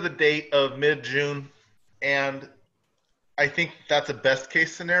the date of mid-June, and I think that's a best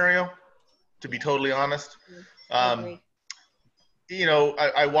case scenario, to be totally honest. I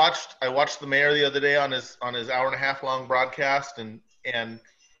watched the mayor the other day on his hour and a half long broadcast, and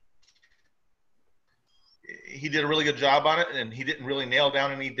he did a really good job on it, and he didn't really nail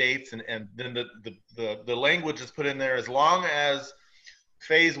down any dates, and then the language is put in there, as long as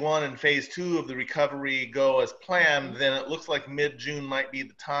phase 1 and phase 2 of the recovery go as planned, then it looks like mid-June might be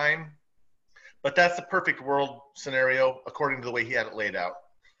the time. But that's the perfect world scenario according to the way he had it laid out,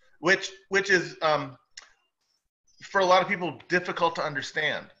 which is for a lot of people difficult to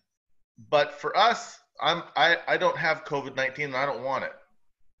understand. But for us, I don't have COVID-19 and I don't want it.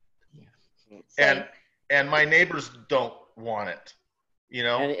 Same. And my neighbors don't want it,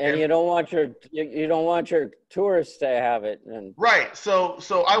 And you don't want your tourists to have it. And right. So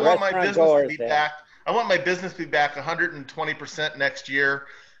I want my business to be back. I want my business to be back 120% next year,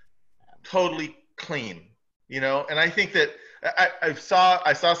 totally clean. And I think that I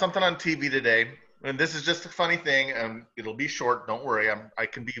saw something on TV today, and this is just a funny thing, and it'll be short. Don't worry, I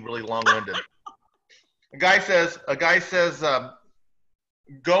can be really long-winded. A guy says,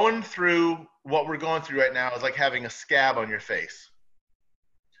 going through what we're going through right now is like having a scab on your face.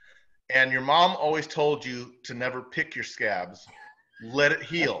 And your mom always told you to never pick your scabs. Let it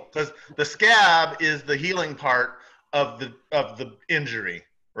heal. Because the scab is the healing part of the injury,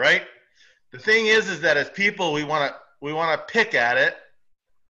 right? The thing is that as people, we want to pick at it,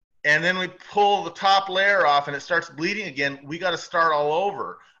 and then we pull the top layer off and it starts bleeding again. We got to start all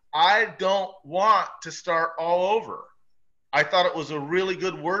over. I don't want to start all over. I thought it was a really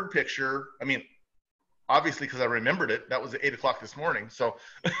good word picture. I mean, obviously, because I remembered it. That was at 8 o'clock this morning. So,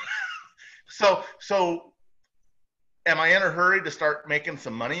 so am I in a hurry to start making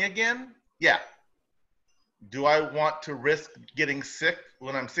some money again? Yeah. Do I want to risk getting sick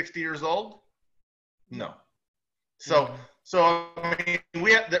when I'm 60 years old? No. So I mean,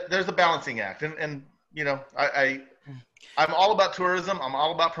 there's a balancing act, and I'm all about tourism. I'm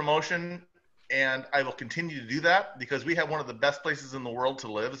all about promotion. And I will continue to do that because we have one of the best places in the world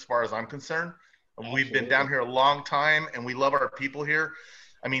to live as far as I'm concerned. Absolutely. We've been down here a long time and we love our people here.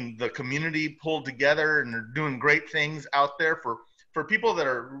 I mean, the community pulled together and they're doing great things out there for people that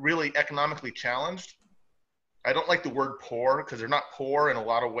are really economically challenged. I don't like the word poor because they're not poor in a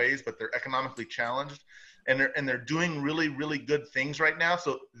lot of ways, but they're economically challenged, and they're doing really, really good things right now.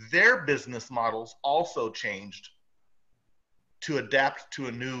 So their business models also changed to adapt to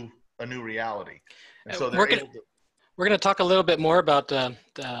a new reality. And so we're going to talk a little bit more about the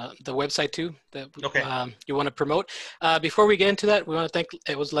website too that you want to promote. Before we get into that, we want to thank,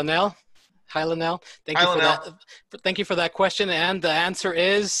 it was Linnell. Hi, Linnell. Thank you for that question. And the answer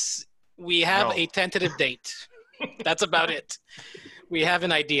is we have a tentative date. That's about it. We have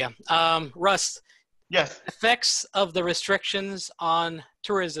an idea. Russ. Yes. Effects of the restrictions on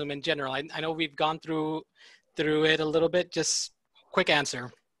tourism in general. I know we've gone through it a little bit. Just quick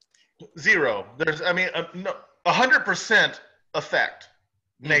answer. Zero. No, 100% effect.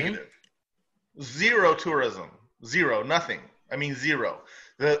 Negative. Zero tourism. Zero. Nothing. I mean, zero.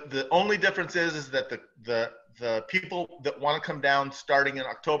 The only difference is that the people that want to come down starting in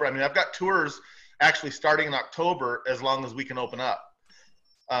October. I mean, I've got tours actually starting in October as long as we can open up.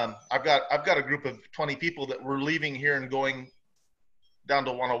 I've got a group of 20 people that we're leaving here and going down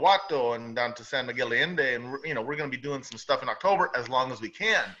to Guanajuato and down to San Miguel de Allende, and we're going to be doing some stuff in October as long as we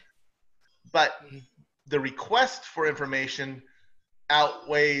can. But the request for information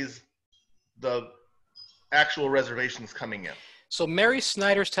outweighs the actual reservations coming in. So Mary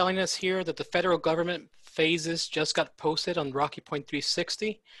Snyder's telling us here that the federal government phases just got posted on Rocky Point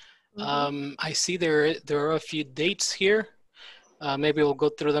 360. I see there are a few dates here. Maybe we'll go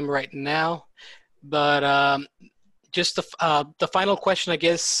through them right now. But just the final question, I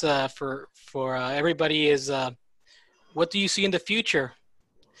guess, for everybody is, what do you see in the future?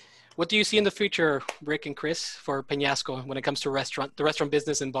 What do you see in the future, Rick and Kris, for Peñasco when it comes to the restaurant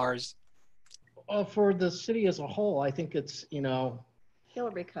business and bars? For the city as a whole, I think it's, it'll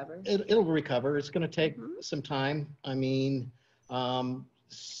recover. It'll recover. It's going to take some time. I mean,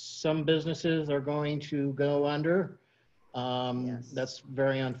 some businesses are going to go under. Yes. That's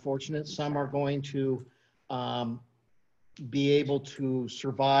very unfortunate. Some are going to be able to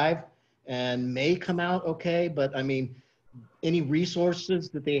survive and may come out okay. But I mean, any resources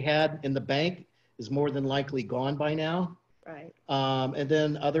that they had in the bank is more than likely gone by now. Right. And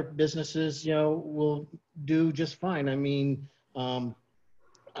then other businesses, you know, will do just fine. I mean,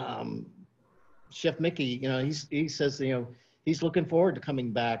 Chef Mickey, you know, he says, you know, he's looking forward to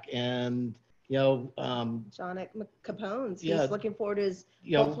coming back, and you know, John at Capone's, yeah, he's looking forward to his,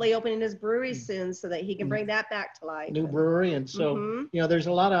 you know, hopefully opening his brewery soon so that he can bring that back to life. new brewery, and so Mhm. you know, there's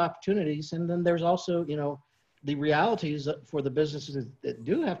a lot of opportunities, and then there's also, you know, the realities for the businesses that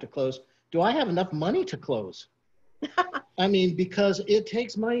do have to close. Do I have enough money to close? I mean, because it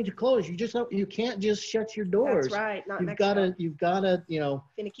takes money to close. You can't just shut your doors. That's right. Not You've got to, you know,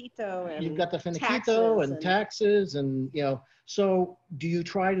 finiquito and you've got the finiquito and taxes, and you know, so do you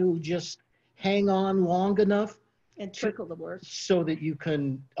try to just hang on long enough and trickle the work so that you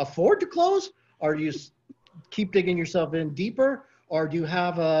can afford to close, or do you keep digging yourself in deeper, or do you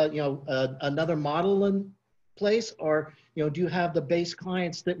have another model in place, or you know, do you have the base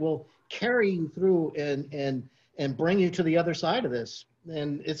clients that will carry you through and bring you to the other side of this?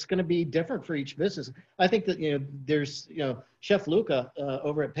 And it's going to be different for each business. I think that, you know, there's, you know, Chef Luca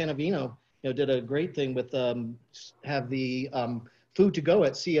over at Panavino, you know, did a great thing with have the food to go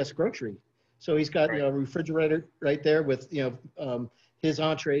at CS Grocery. So he's got, you know, a refrigerator right there with, you know, his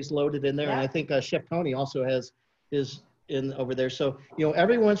entrees loaded in there. Yeah. And I think Chef Tony also has his in over there. So, you know,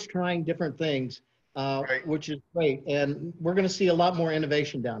 everyone's trying different things, which is great. And we're going to see a lot more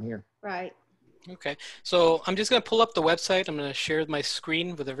innovation down here. Right. Okay, so I'm just going to pull up the website. I'm going to share my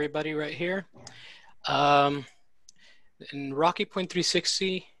screen with everybody right here. In Rocky Point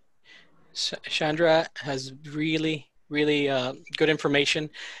 360, Chandra has really good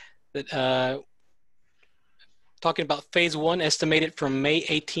information that talking about phase 1 estimated from May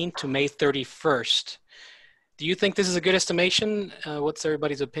 18th to May 31st. Do you think this is a good estimation? What's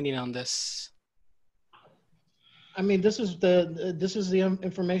everybody's opinion on this? I mean, this is the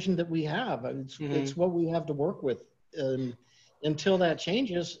information that we have. It's what we have to work with. Until that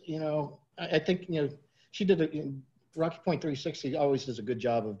changes, you know, I think, you know, she did Rocky Point 360 always does a good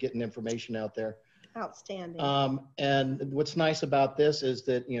job of getting information out there. Outstanding. And what's nice about this is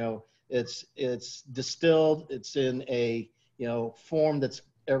that, you know, it's distilled. It's in a, you know, form that's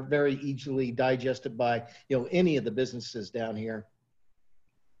very easily digested by, you know, any of the businesses down here.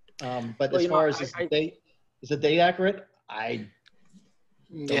 But as far as is the date accurate?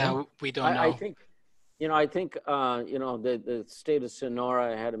 Yeah, we don't know. I think, you know, the state of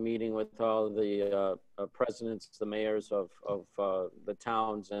Sonora had a meeting with all the presidents, the mayors of the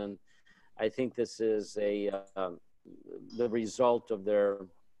towns, and I think this is the result of their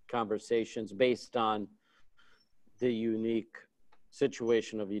conversations based on the unique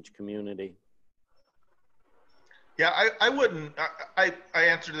situation of each community. Yeah, I wouldn't. I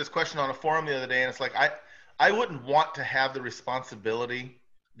answered this question on a forum the other day, and it's like I wouldn't want to have the responsibility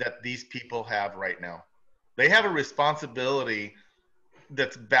that these people have right now. They have a responsibility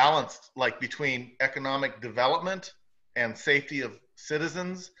that's balanced, like between economic development and safety of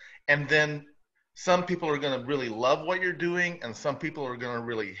citizens. And then some people are going to really love what you're doing, and some people are going to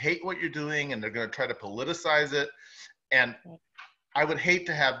really hate what you're doing, and they're going to try to politicize it. And I would hate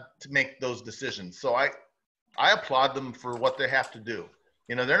to have to make those decisions. So I applaud them for what they have to do.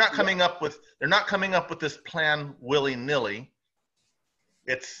 You know, they're not coming up with this plan willy-nilly.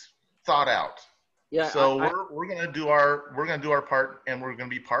 It's thought out. Yeah. So we're gonna do our part, and we're gonna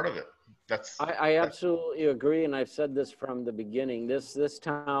be part of it. I absolutely agree, and I've said this from the beginning. This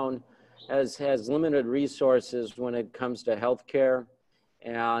town has limited resources when it comes to healthcare,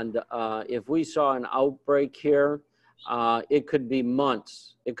 and if we saw an outbreak here, it could be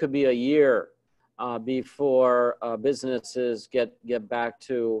months, it could be a year before businesses get back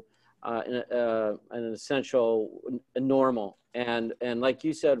to an essential normal. And like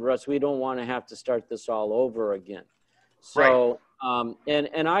you said, Russ, we don't want to have to start this all over again. So,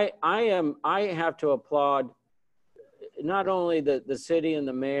 right. I have to applaud not only the city and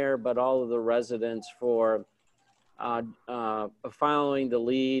the mayor, but all of the residents for following the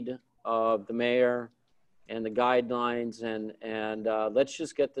lead of the mayor and the guidelines, and let's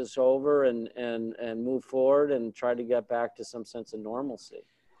just get this over and move forward and try to get back to some sense of normalcy.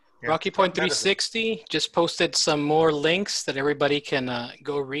 Yeah. Rocky Point 360 just posted some more links that everybody can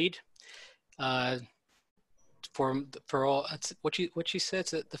go read. For all, that's what she said.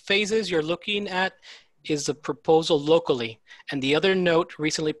 The phases you're looking at is the proposal locally, and the other note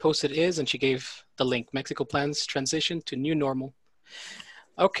recently posted is, and she gave the link: Mexico plans transition to new normal.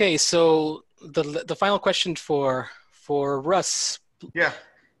 Okay, so the final question for Russ. Yeah.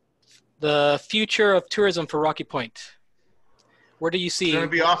 The future of tourism for Rocky Point. Where do you see it's going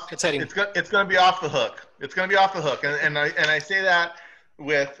to be off? it's heading? It's going to be off the hook. It's going to be off the hook, and I say that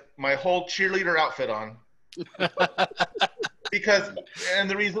with my whole cheerleader outfit on. Because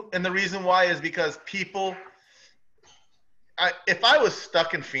the reason why is because people. If I was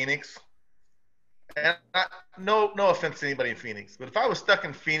stuck in Phoenix, and no offense to anybody in Phoenix, but if I was stuck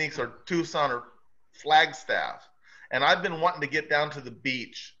in Phoenix or Tucson or Flagstaff, and I've been wanting to get down to the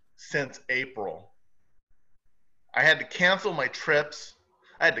beach since April, I had to cancel my trips.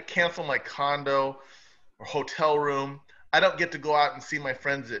 I had to cancel my condo or hotel room. I don't get to go out and see my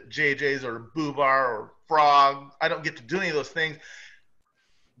friends at JJ's or Boo Bar or Frog. I don't get to do any of those things.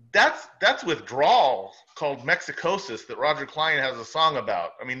 That's withdrawal called Mexicosis that Roger Clyne has a song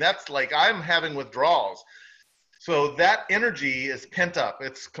about. I mean, that's like I'm having withdrawals. So that energy is pent up.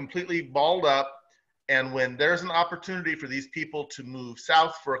 It's completely balled up. And when there's an opportunity for these people to move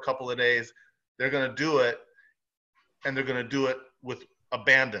south for a couple of days, they're going to do it. And they're going to do it with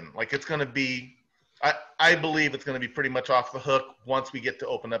abandon. Like it's going to be, I believe it's going to be pretty much off the hook once we get to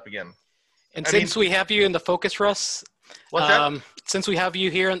open up again. And since we have you in the focus, Russ, what's that? Since we have you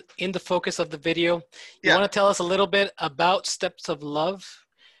here in the focus of the video, you want to tell us a little bit about Steps of Love?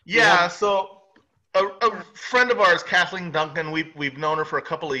 Yeah, so a friend of ours, Kathleen Duncan, we've known her for a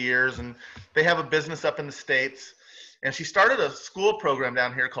couple of years, and they have a business up in the States. And she started a school program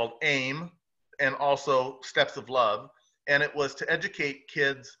down here called AIM, and also Steps of Love. And it was to educate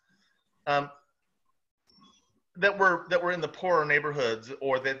kids that were in the poorer neighborhoods,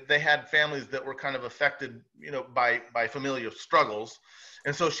 or that they had families that were kind of affected, by familial struggles.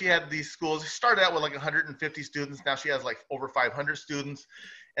 And so she had these schools. She started out with like 150 students. Now she has like over 500 students.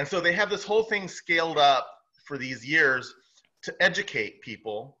 And so they have this whole thing scaled up for these years to educate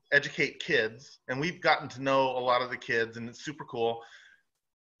people, educate kids. And we've gotten to know a lot of the kids, and it's super cool.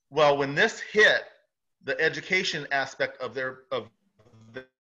 Well, when this hit, the education aspect of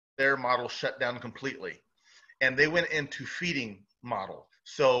their model shut down completely. And they went into feeding model.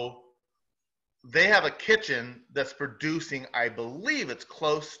 So they have a kitchen that's producing, I believe it's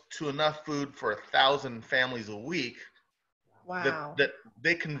close to enough food for 1,000 families a week. Wow. That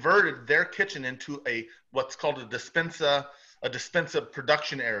they converted their kitchen into what's called a dispensa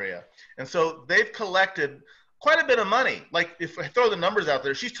production area. And so they've collected quite a bit of money. Like if I throw the numbers out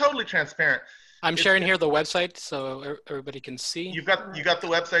there, she's totally transparent. I'm sharing here the website so everybody can see. You got the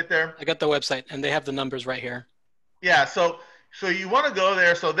website there? I got the website, and they have the numbers right here. Yeah, so you want to go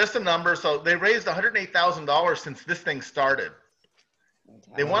there. So this is the number. So they raised $108,000 since this thing started.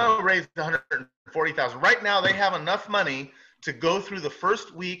 They want to raise $140,000. Right now, they have enough money to go through the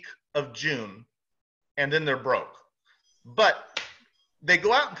first week of June, and then they're broke. But they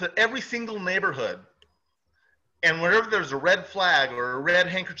go out into every single neighborhood, and wherever there's a red flag or a red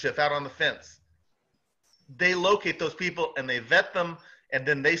handkerchief out on the fence, they locate those people and they vet them, and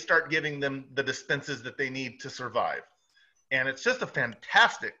then they start giving them the dispenses that they need to survive. And it's just a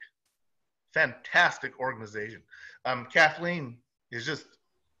fantastic, fantastic organization. Kathleen is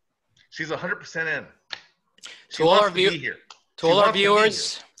she's 100% in. To all our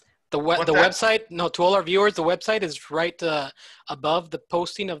viewers, the website, to all our viewers, the website is right above the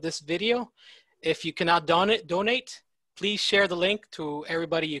posting of this video. If you cannot donate, please share the link to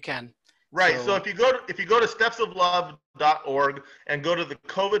everybody you can. Right. So if you go to stepsoflove.org and go to the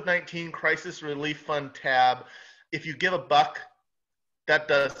COVID-19 Crisis Relief Fund tab, if you give $1, that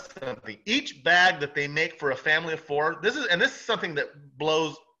does something. Each bag that they make for a family of 4, this is something that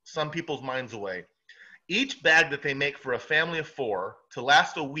blows some people's minds away. Each bag that they make for a family of 4 to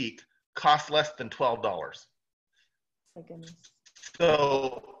last a week costs less than $12. My goodness.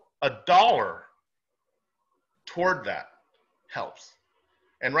 So $1 toward that helps.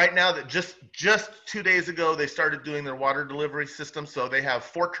 And right now, that just 2 days ago, they started doing their water delivery system. So they have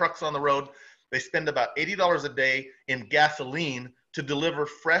 4 trucks on the road. They spend about $80 a day in gasoline to deliver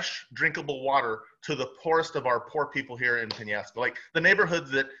fresh, drinkable water to the poorest of our poor people here in Penasco, like the neighborhoods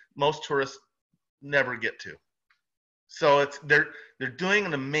that most tourists never get to. So they're doing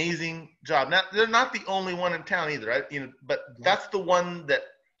an amazing job. Now, they're not the only one in town either, right? But that's the one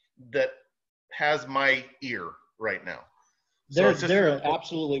that has my ear right now. They're an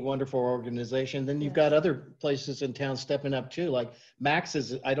absolutely wonderful organization. Then you've got other places in town stepping up too, like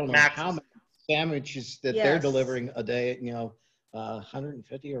Max's. I don't know how many sandwiches that they're delivering a day.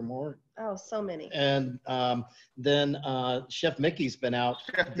 150 or more. Oh, so many. And then Chef Mickey's been out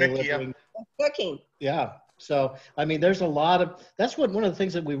delivering. Cooking. Yeah. So I mean, there's a lot of. That's one of the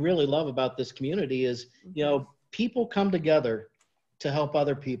things that we really love about this community is people come together to help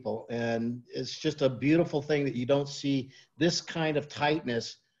other people. And it's just a beautiful thing that you don't see this kind of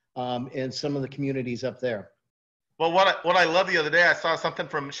tightness in some of the communities up there. Well, what I love the other day, I saw something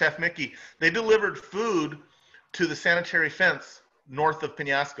from Chef Mickey. They delivered food to the sanitary fence north of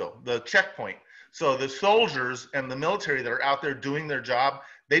Penasco, the checkpoint. So the soldiers and the military that are out there doing their job,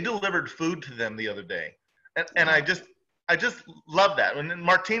 they delivered food to them the other day. And I just love that. And then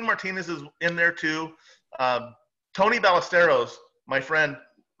Martin Martinez is in there too. Tony Ballesteros, my friend,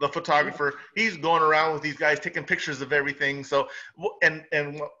 the photographer, he's going around with these guys taking pictures of everything. So,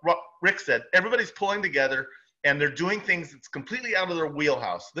 and what Rick said, everybody's pulling together and they're doing things that's completely out of their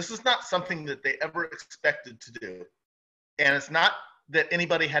wheelhouse. This is not something that they ever expected to do. And it's not that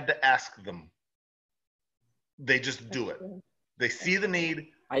anybody had to ask them. They just do it. They see the need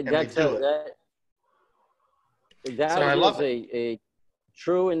and they do it. That is a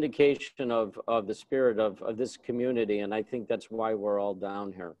true indication of the spirit of this community, and I think that's why we're all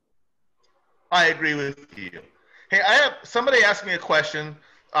down here. I agree with you. Hey, somebody asked me a question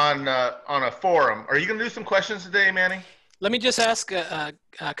on a forum. Are you going to do some questions today, Manny? Let me just ask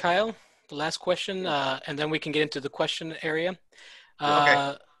Kyle the last question, and then we can get into the question area.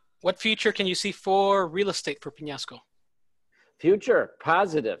 Okay. What future can you see for real estate for Penasco? Future,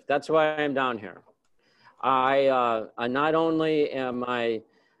 positive. That's why I'm down here. I not only am I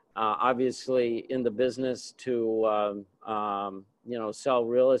obviously in the business to sell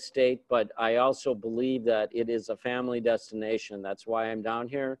real estate, but I also believe that it is a family destination. That's why I'm down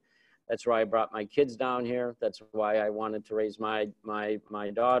here. That's why I brought my kids down here. That's why I wanted to raise my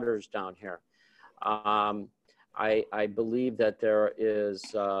daughters down here. I believe that there is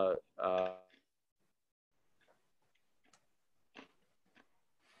I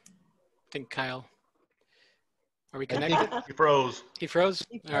think Kyle. Are we connected? He froze. He froze?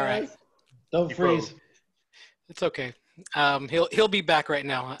 All right. Don't freeze. It's okay. He'll be back right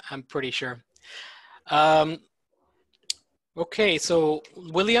now, I'm pretty sure. Okay, so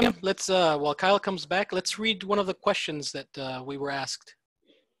William, let's while Kyle comes back, let's read one of the questions that we were asked.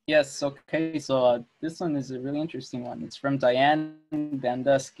 Yes, okay, so this one is a really interesting one. It's from Diane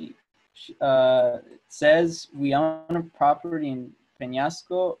Bandusky. It says, we own a property in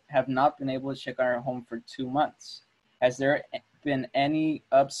Penasco, have not been able to check on our home for 2 months. Has there been any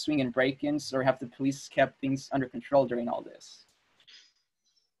upswing in break-ins, or have the police kept things under control during all this?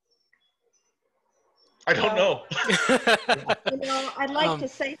 I don't know. I'd like to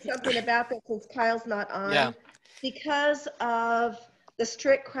say something about that since Kyle's not on. Yeah. Because of the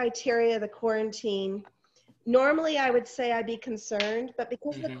strict criteria of the quarantine, normally I would say I'd be concerned, but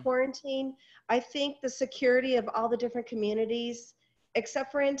because of the quarantine, I think the security of all the different communities,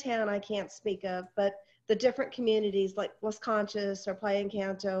 except for in town, I can't speak of, but the different communities like Las Conchas or Playa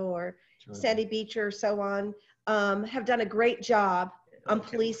Encanto or Sandy Beach or so on, have done a great job on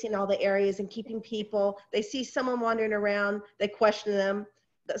policing all the areas and keeping people. They see someone wandering around, they question them.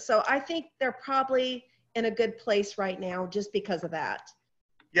 So I think they're probably in a good place right now just because of that.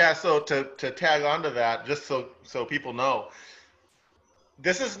 Yeah, so to tag on to that, just so people know,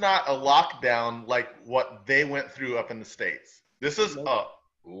 this is not a lockdown like what they went through up in the States. This is a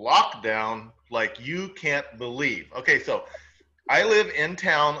lockdown like you can't believe. Okay, so I live in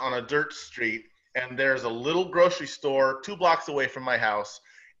town on a dirt street, and there's a little grocery store 2 blocks away from my house,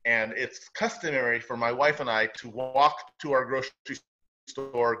 and it's customary for my wife and I to walk to our grocery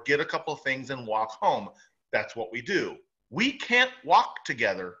store, get a couple of things, and walk home. That's what we do. We can't walk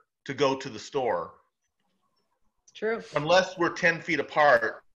together to go to the store. True. Unless we're 10 feet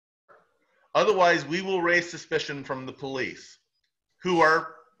apart. Otherwise, we will raise suspicion from the police, who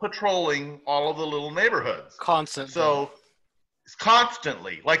are patrolling all of the little neighborhoods. Constantly. So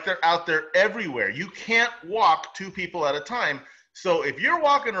constantly, like they're out there everywhere. You can't walk 2 people at a time. So if you're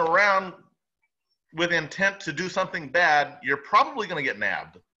walking around with intent to do something bad, you're probably going to get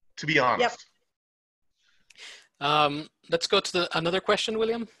nabbed, to be honest. Yep. Let's go to another question,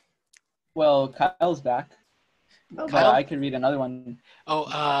 William. Well, Kyle's back. Oh, But I could read another one. Oh,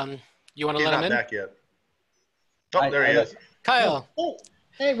 you want to let him in? He's not back yet. Oh, there he is. Kyle.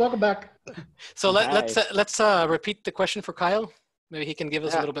 Hey, welcome back. So let's repeat the question for Kyle. Maybe he can give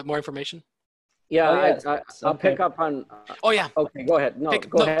us a little bit more information. Yeah, I'll pick up on. Oh yeah. Okay, go ahead. No,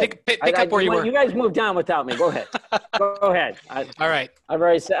 go ahead. Pick up where you were. You guys moved down without me. Go ahead. Go ahead. All right. I've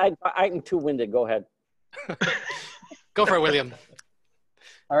already said I'm too winded. Go ahead. Go for it, William.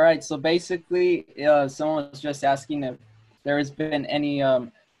 All right. So basically, someone was just asking if there has been any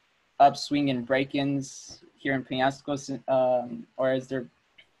upswing in break-ins here in Penasco, or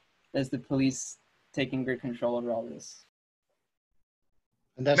is the police taking good control over all this?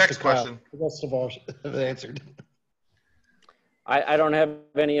 And that's Next question. The rest of all have answered. I don't have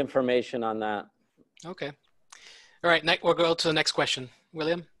any information on that. Okay. All right. We'll go to the next question.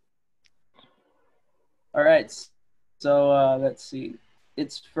 William? All right. So let's see.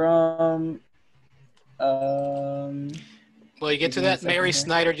 It's from. Well, you get to Give me a that. second Mary here.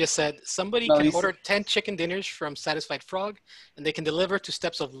 Snyder just said, somebody No, can he's- order 10 chicken dinners from Satisfied Frog, and they can deliver to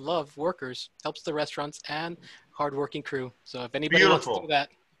Steps of Love workers. Helps the restaurants and hardworking crew. So if anybody wants to Beautiful. do that,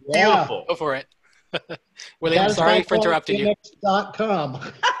 Yeah. Beautiful. go for it. William, I'm sorry for interrupting you.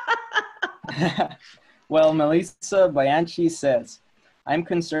 Satisfiedfrogmx.com. Well, Melissa Bianchi says, I'm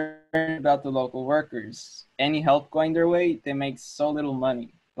concerned about the local workers. Any help going their way, they make so little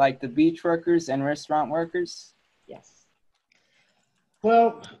money. Like the beach workers and restaurant workers. Yes.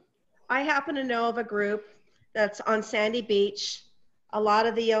 Well, I happen to know of a group that's on Sandy Beach. A lot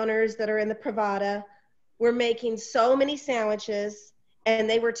of the owners that are in the Pravada were making so many sandwiches, and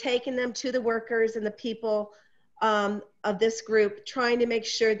they were taking them to the workers and the people of this group, trying to make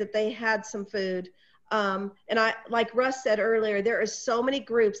sure that they had some food. And I, like Russ said earlier, there are so many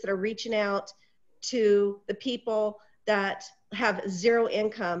groups that are reaching out to the people that have zero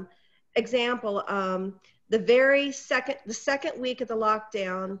income. Example, the second week of the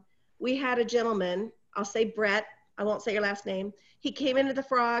lockdown, we had a gentleman, I'll say Brett, I won't say your last name. He came into the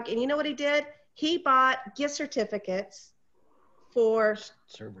Frog, and you know what he did? He bought gift certificates for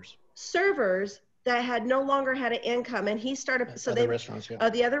servers that had no longer had an income, and he started restaurants, yeah.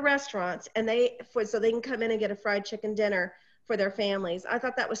 The other restaurants, and so they can come in and get a fried chicken dinner for their families. I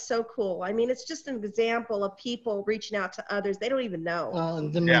thought that was so cool. I mean, it's just an example of people reaching out to others they don't even know. Well,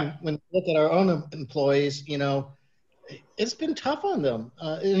 and then Yeah. when we look at our own employees, you know, it's been tough on them,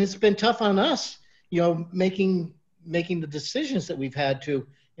 and it's been tough on us. You know, making the decisions that we've had to.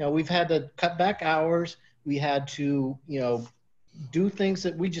 You know, we've had to cut back hours. We had to, you know, do things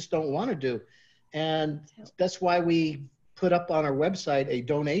that we just don't want to do, and that's why we put up on our website a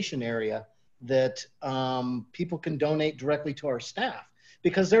donation area that people can donate directly to our staff,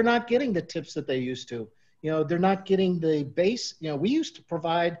 because they're not getting the tips that they used to. You know, they're not getting the base. You know, we used to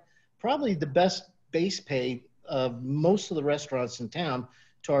provide probably the best base pay of most of the restaurants in town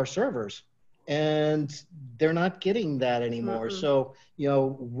to our servers, and they're not getting that anymore. Mm-mm. So, you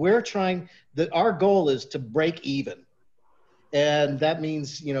know, we're trying that. Our goal is to break even, and that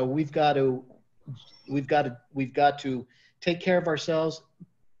means, you know, we've got to take care of ourselves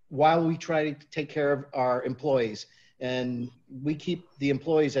while we try to take care of our employees, and we keep the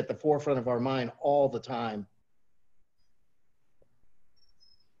employees at the forefront of our mind all the time.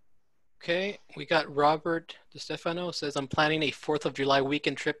 Okay, we got Robert DeStefano says, I'm planning a 4th of July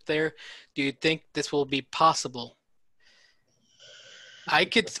weekend trip there. Do you think this will be possible?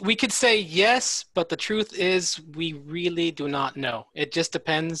 We could say yes, but the truth is we really do not know. It just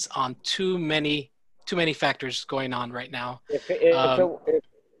depends on too many factors going on right now.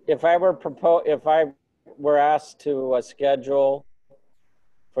 If I were asked to schedule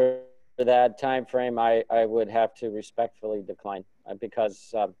for that time frame, I would have to respectfully decline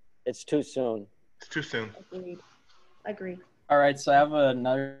because it's too soon. It's too soon. Agreed. All right, so I have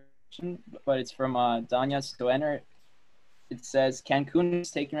another question, but it's from Danya Stoener. It says, Cancun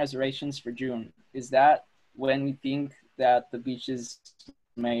is taking reservations for June. Is that when we think that the beaches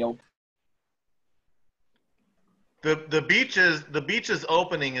may open? The beaches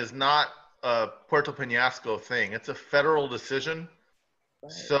opening is not a Puerto Penasco thing. It's a federal decision.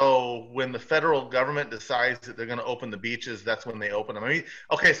 Right. So when the federal government decides that they're going to open the beaches, that's when they open them. I mean,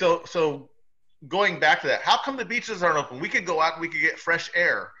 okay, so going back to that, how come the beaches aren't open? We could go out and we could get fresh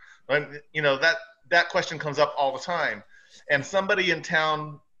air. You know, that question comes up all the time. And somebody in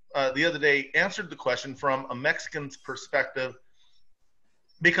town the other day answered the question from a Mexican's perspective,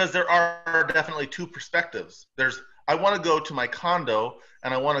 because there are definitely two perspectives. There's, I want to go to my condo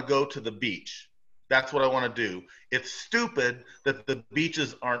and I want to go to the beach. That's what I want to do. It's stupid that the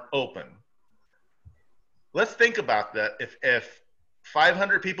beaches aren't open. Let's think about that. If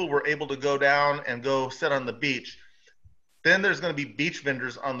 500 people were able to go down and go sit on the beach, then there's going to be beach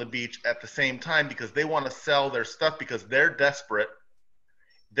vendors on the beach at the same time because they want to sell their stuff because they're desperate.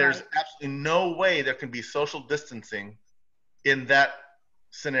 There's absolutely no way there can be social distancing in that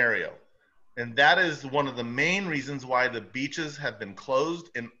scenario. And that is one of the main reasons why the beaches have been closed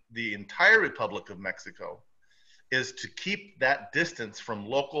in the entire Republic of Mexico, is to keep that distance from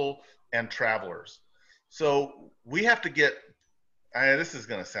local and travelers. So we have to get, this is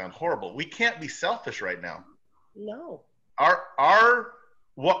going to sound horrible, we can't be selfish right now. No.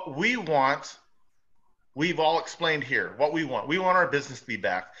 What we want, we've all explained here. What we want our business to be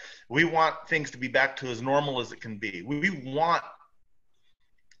back. We want things to be back to as normal as it can be. We want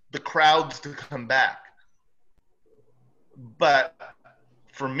the crowds to come back. But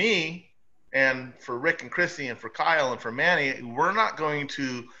for me, and for Rick and Chrissy, and for Kyle, and for Manny, we're not going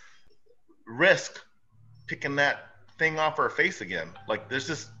to risk picking that thing off our face again. Like there's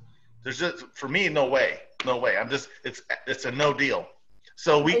just for me, no way. It's a no deal.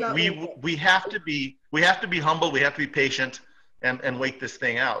 So we have to be humble. We have to be patient and wait this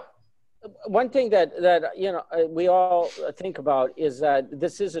thing out. One thing that you know we all think about is that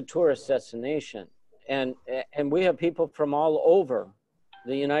this is a tourist destination, and we have people from all over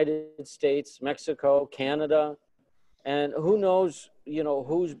the United States, Mexico, Canada, and who knows, you know,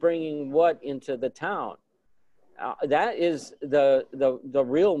 who's bringing what into the town. That is the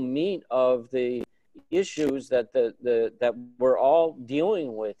real meat of the issues that that we're all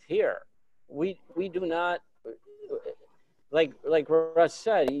dealing with here. We do not, like Russ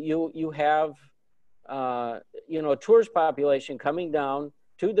said, you have you know, a tourist population coming down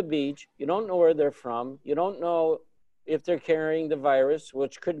to the beach. You don't know where they're from. You don't know if they're carrying the virus,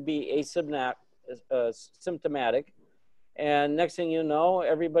 which could be symptomatic. And next thing you know,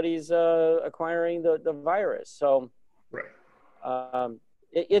 everybody's acquiring the virus. So, right.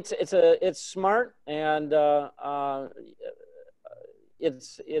 It's smart, and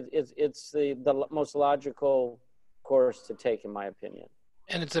it's the most logical course to take, in my opinion.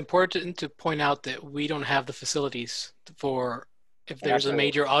 And it's important to point out that we don't have the facilities for if there's a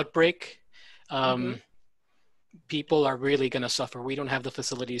major outbreak. People are really going to suffer. We don't have the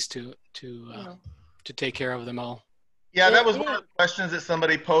facilities to take care of them all. Yeah, that was one of the questions that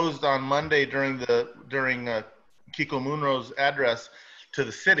somebody posed on Monday during Kiko Munro's address to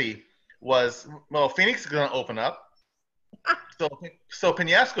the city was, well, Phoenix is going to open up, so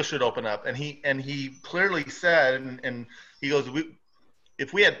Penasco should open up, and he clearly said, and he goes,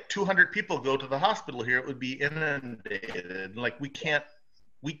 if we had 200 people go to the hospital here, it would be inundated. Like we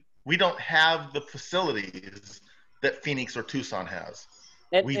don't have the facilities that Phoenix or Tucson has.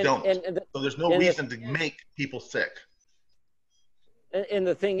 We don't. So there's no reason to make people sick. And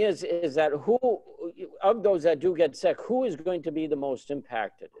the thing is that who of those that do get sick, who is going to be the most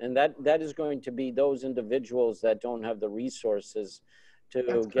impacted? And that is going to be those individuals that don't have the resources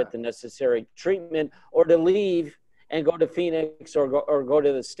to get the necessary treatment, or to leave and go to Phoenix or go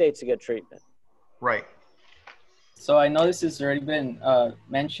to the States to get treatment. Right. So I know this has already been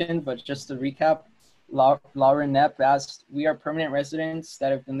mentioned, but just to recap, Laura Knapp asked, we are permanent residents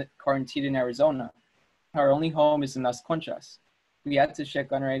that have been quarantined in Arizona. Our only home is in Las Conchas. We had to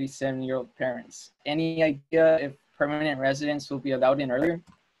check on our 87-year-old parents. Any idea if permanent residents will be allowed in earlier?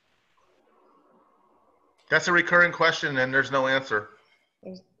 That's a recurring question, and there's no answer.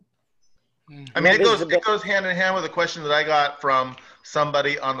 I mean, it goes hand in hand with a question that I got from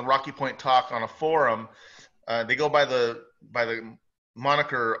somebody on the Rocky Point Talk on a forum. They go by the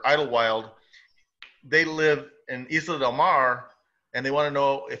moniker Idlewild. They live in Isla del Mar, and they want to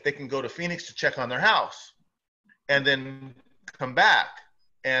know if they can go to Phoenix to check on their house and then come back.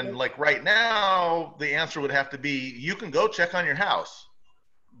 And like right now, the answer would have to be, you can go check on your house,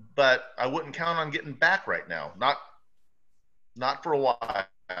 but I wouldn't count on getting back right now. Not for a while.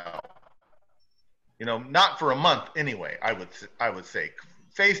 You know, not for a month anyway, I would say.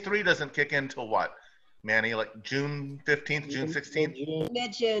 Phase 3 doesn't kick in till what, Manny? Like June 15th, June 16th?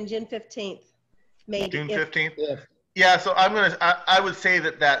 Mid-June, June 15th. Maybe. June 15th? Yeah, so I would say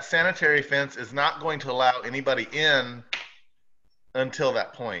that sanitary fence is not going to allow anybody in until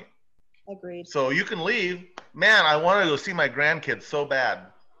that point. Agreed. So you can leave. Man, I want to go see my grandkids so bad.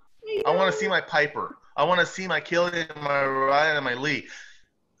 I want to see my Piper. I want to see my Killian, my Ryan, and my Lee.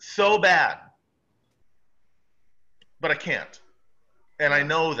 So bad. But I can't. And I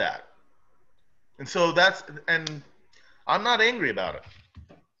know that. And so and I'm not angry about it.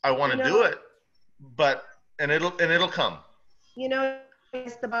 I want to do it, and it'll come. You know,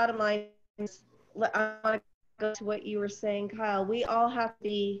 it's the bottom line. I want to go to what you were saying, Kyle. We all have to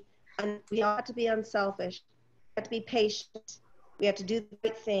be unselfish. We have to be patient. We have to do the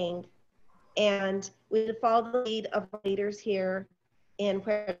right thing. And we have to follow the lead of leaders here in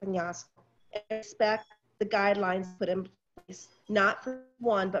Puerto Peñasco and respect the guidelines put in place, not for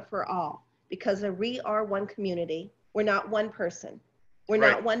one, but for all. Because we are one community. We're not one person. We're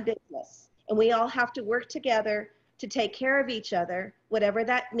not one business. And we all have to work together to take care of each other, whatever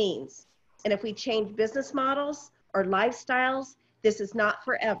that means. And if we change business models or lifestyles, this is not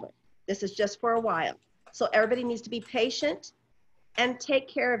forever. This is just for a while. So everybody needs to be patient and take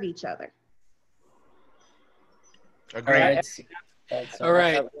care of each other. Agreed. All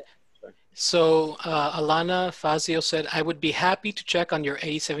right. So Alana Fazio said, I would be happy to check on your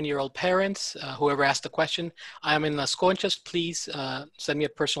 87-year-old parents. Whoever asked the question, I am in Las Conchas. Please send me a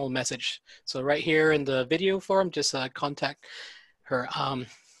personal message. So right here in the video forum, just contact her.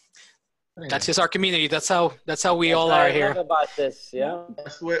 That's just our community. That's how we all are here. About this, yeah.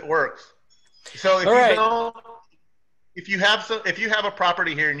 That's the way it works. So if if you have a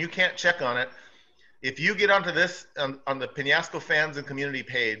property here and you can't check on it, if you get onto this on the Penasco fans and community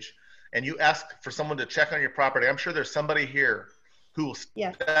page and you ask for someone to check on your property, I'm sure there's somebody here who will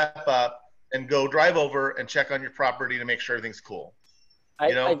step up and go drive over and check on your property to make sure everything's cool.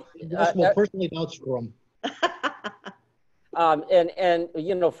 You know, Russ will personally vouch for them. And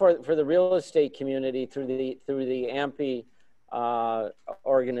you know, for the real estate community, through the AMPI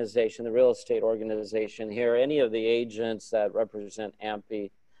organization, the real estate organization here, any of the agents that represent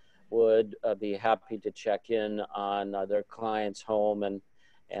AMPI would be happy to check in on their client's home and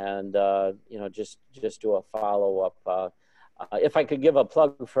you know, just do a follow-up. If I could give a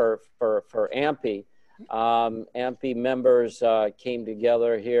plug for AMPI, AMPI members came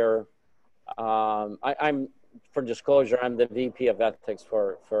together here. I'm, for disclosure, I'm the VP of ethics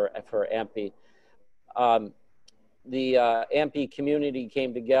for AMPI. The AMPI community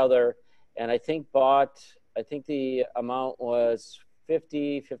came together and I think the amount was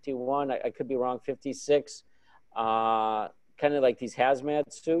 51, I could be wrong, 56, kind of like these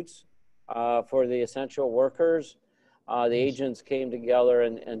hazmat suits for the essential workers. The agents came together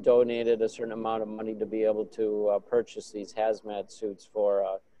and donated a certain amount of money to be able to purchase these hazmat suits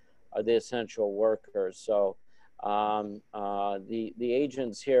for the essential workers. So the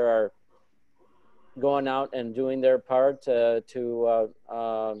agents here are going out and doing their part to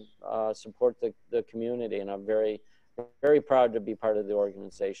support the community, and I'm very, very proud to be part of the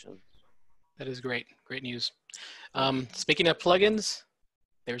organization. That is great. Great news. Speaking of plugins,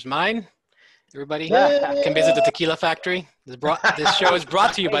 there's mine. Everybody can visit the Tequila Factory. This show is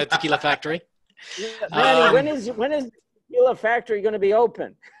brought to you by the Tequila Factory. Manny, when is the Tequila Factory going to be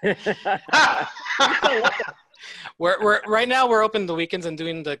open? We're right now we're open the weekends and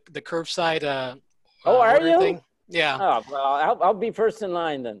doing the curbside. Are you? Thing. Yeah. Oh, well, I'll be first in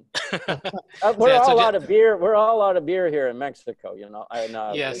line then. We're all out of beer. We're all out of beer here in Mexico. You know.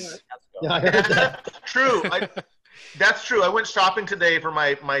 Yes. Yeah, I heard that. True. That's true. I went shopping today for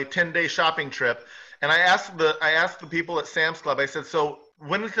my 10-day shopping trip, and I asked the people at Sam's Club. I said, "So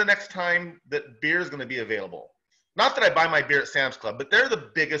when is the next time that beer is going to be available?" Not that I buy my beer at Sam's Club, but they're the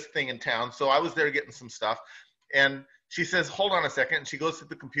biggest thing in town. So I was there getting some stuff, and she says, "Hold on a second." And she goes to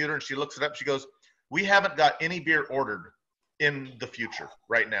the computer and she looks it up. She goes, "We haven't got any beer ordered in the future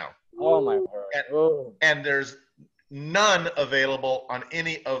right now." Oh my word! And there's none available on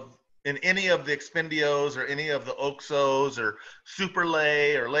any of the Expendios or any of the Oxos or Super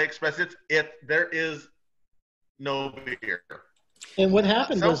Lay or Lay Express. There is no beer. And what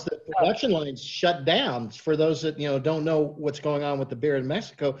happened was the production lines shut down. For those that don't know what's going on with the beer in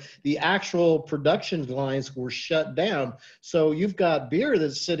Mexico, the actual production lines were shut down. So you've got beer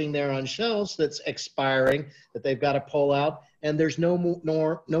that's sitting there on shelves that's expiring that they've got to pull out, and there's no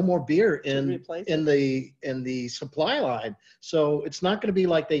more beer in the supply line. So it's not going to be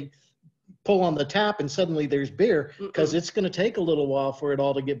like they pull on the tap and suddenly there's beer, because it's going to take a little while for it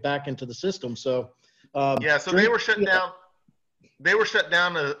all to get back into the system. So so they were shut down. They were shut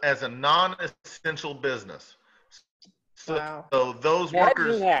down as a non-essential business. So those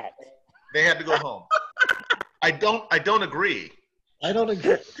workers, they had to go home. I don't agree. I don't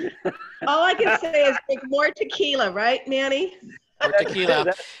agree. All I can say is drink more tequila, right, Manny? More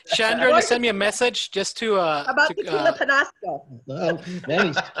tequila. Chandra, send me a message just to about tequila Penasco.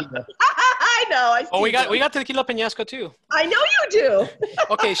 Manny's tequila. I know. We got tequila Penasco too. I know you do.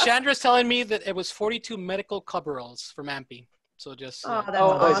 Okay, Chandra's telling me that it was 42 medical coveralls from AMPI. So just that's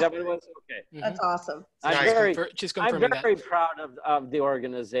awesome. Is that what it was? Okay. That's awesome. I'm very proud of the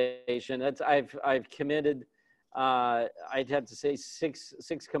organization. I've committed. I'd have to say six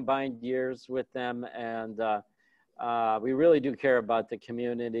combined years with them, and we really do care about the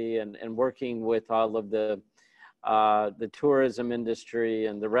community and working with all of the tourism industry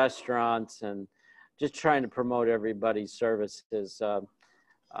and the restaurants, and just trying to promote everybody's services.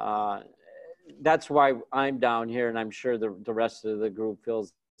 That's why I'm down here, and I'm sure the rest of the group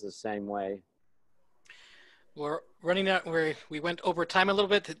feels the same way. We're running out. We went over time a little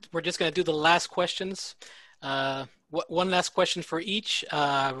bit. We're just going to do the last questions. One last question for each.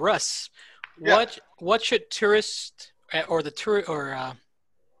 Russ, what should tourists what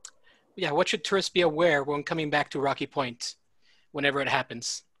should tourists be aware when coming back to Rocky Point, whenever it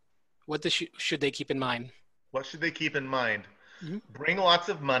happens? What should they keep in mind? What should they keep in mind? Mm-hmm. Bring lots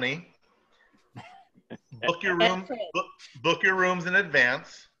of money. Book your room. Book your rooms in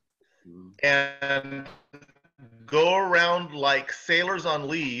advance, and go around like sailors on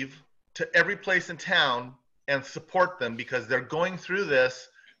leave to every place in town and support them, because they're going through this.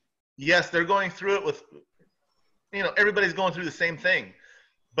 Yes, they're going through it with, everybody's going through the same thing,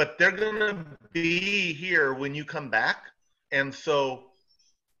 but they're going to be here when you come back. And so,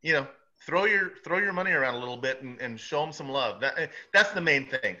 you know, throw your money around a little bit and show them some love. That's the main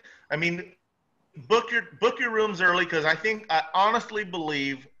thing. I mean, book your rooms early, because I honestly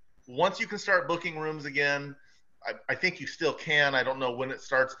believe once you can start booking rooms again, I think you still can. I don't know when it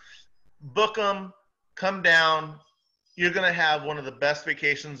starts. Book them, come down. You're going to have one of the best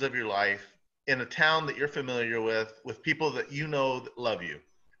vacations of your life in a town that you're familiar with people that you know that love you.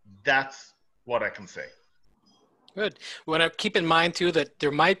 That's what I can say. Good. We want to keep in mind too that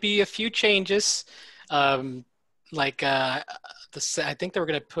there might be a few changes, like I think they were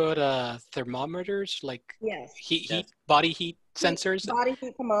going to put thermometers, like Yes. body heat sensors. Body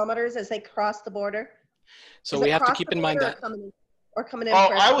heat thermometers as they cross the border. So we have to keep in mind that. Or coming in. Oh,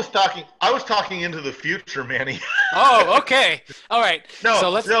 I was talking into the future, Manny. Oh, okay. All right.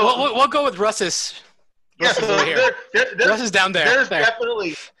 So we'll go with Russ's. Yeah, so Russ is down there. There's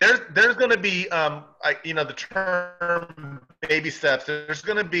definitely there's going to be the term baby steps. There's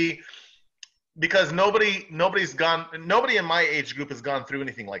going to be, because nobody in my age group has gone through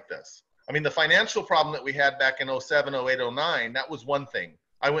anything like this. I mean, the financial problem that we had back in 07, 08, 09, that was one thing.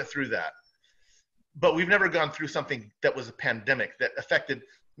 I went through that. But we've never gone through something that was a pandemic that affected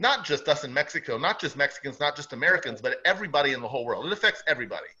not just us in Mexico, not just Mexicans, not just Americans, but everybody in the whole world. It affects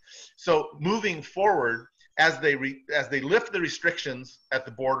everybody. So moving forward, as they lift the restrictions at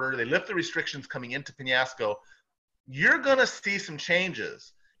the border, they lift the restrictions coming into Peñasco, you're going to see some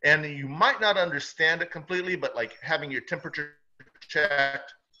changes. And you might not understand it completely, but like having your temperature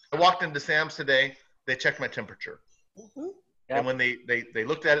checked. I walked into Sam's today, they checked my temperature. Mm-hmm. Yep. And when they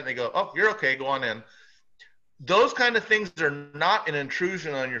looked at it and they go, oh, you're okay, go on in. Those kind of things are not an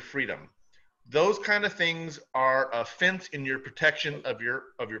intrusion on your freedom. Those kind of things are a fence in your protection of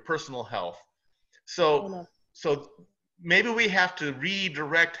your personal health. So maybe we have to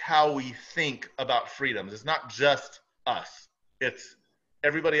redirect how we think about freedoms. It's not just us. It's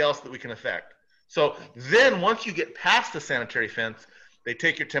everybody else that we can affect. So then once you get past the sanitary fence, they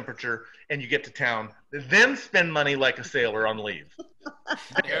take your temperature and you get to town. Then spend money like a sailor on leave.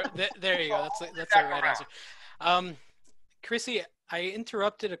 There you go. That's the right answer. Chrissy, I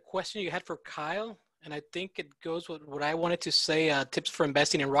interrupted a question you had for Kyle, and I think it goes with what I wanted to say. Tips for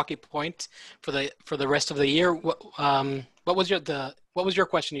investing in Rocky Point for the rest of the year. What was your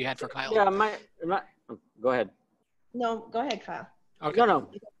question you had for Kyle? Yeah, go ahead. No, go ahead, Kyle. Okay. No.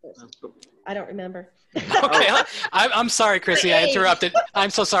 I don't remember. Okay, I'm sorry, Chrissy. I interrupted.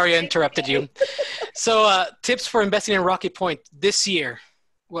 I'm so sorry I interrupted you. So, tips for investing in Rocky Point this year.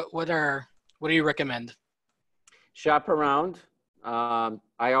 What do you recommend? Shop around. I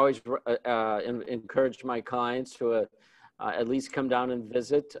always encourage my clients to at least come down and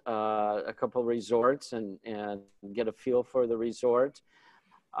visit a couple of resorts and get a feel for the resort.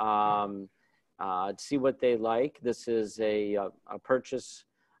 See what they like. This is a purchase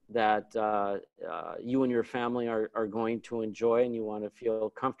that you and your family are going to enjoy, and you want to feel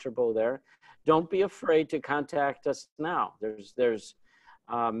comfortable there. Don't be afraid to contact us now. There's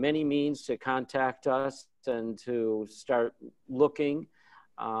many means to contact us and to start looking.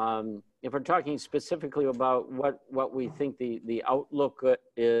 If we're talking specifically about what we think the outlook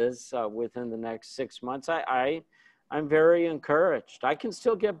is within the next 6 months, I'm very encouraged. I can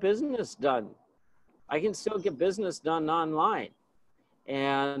still get business done. I can still get business done online.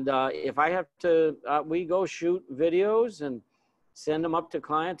 And if I have to, we go shoot videos and send them up to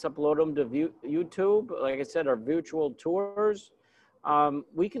clients, upload them to YouTube. Like I said, our virtual tours,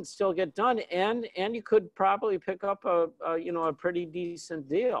 we can still get done. And you could probably pick up a pretty decent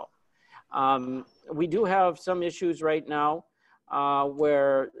deal. We do have some issues right now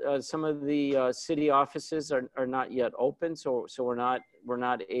where some of the city offices are not yet open. So we're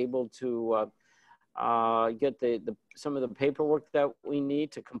not able to get some of the paperwork that we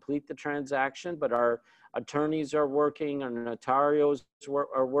need to complete the transaction, but our attorneys are working, our notarios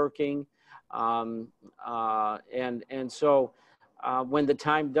are working, and so when the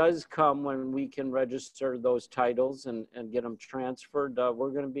time does come when we can register those titles and get them transferred,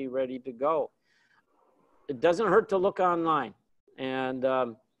 we're going to be ready to go. It doesn't hurt to look online, and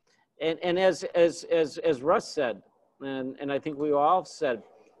as Russ said, and I think we all said,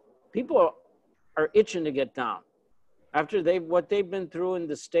 people are itching to get down. After what they've been through in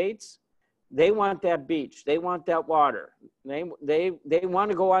the States, they want that beach. They want that water. They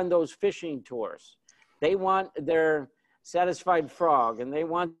want to go on those fishing tours. They want their satisfied frog, and they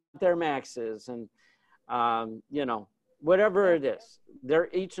want their maxes, and whatever it is, they're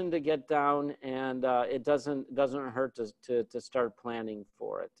itching to get down, and it doesn't hurt to start planning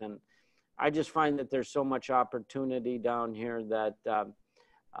for it. And I just find that there's so much opportunity down here that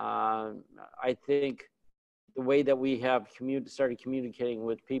I think the way that we have started communicating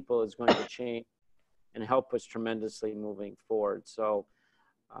with people is going to change and help us tremendously moving forward. So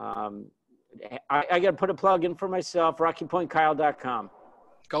I got to put a plug in for myself, RockyPointKyle.com.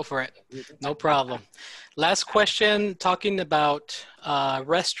 Go for it. No problem. Last question, talking about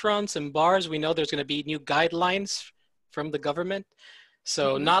restaurants and bars. We know there's going to be new guidelines from the government.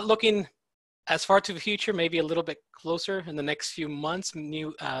 So not looking as far to the future, maybe a little bit closer in the next few months,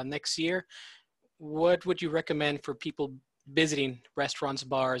 next year. What would you recommend for people visiting restaurants,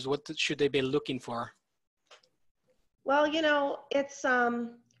 bars? What should they be looking for? Well, you know, it's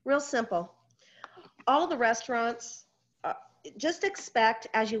real simple. All the restaurants, just expect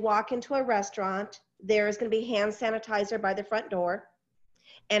as you walk into a restaurant, there is going to be hand sanitizer by the front door.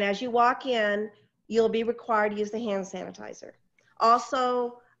 And as you walk in, you'll be required to use the hand sanitizer.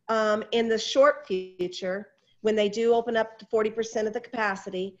 Also, in the short future, when they do open up to 40% of the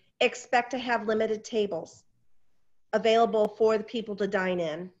capacity, expect to have limited tables available for the people to dine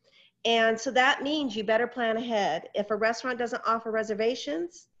in. And so that means you better plan ahead. If a restaurant doesn't offer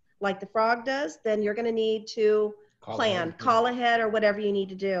reservations like the Frog does, then you're going to need to call ahead or whatever you need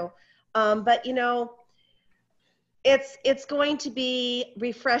to do. But you know, it's going to be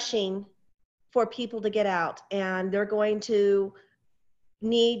refreshing for people to get out, and they're going to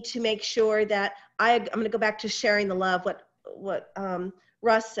need to make sure that I'm going to go back to sharing the love. What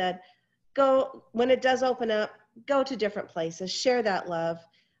Russ said. Go when it does open up. Go to different places. Share that love.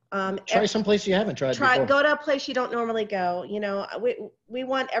 Try some place you haven't tried before. Go to a place you don't normally go. You know, we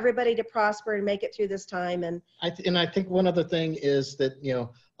want everybody to prosper and make it through this time. And I think one other thing is that, you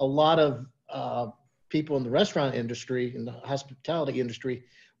know, a lot of people in the restaurant industry, in the hospitality industry,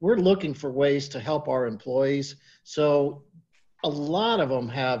 we're looking for ways to help our employees. So a lot of them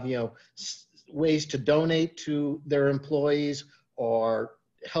have, you know, ways to donate to their employees or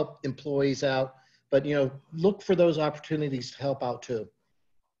help employees out. But, you know, look for those opportunities to help out too.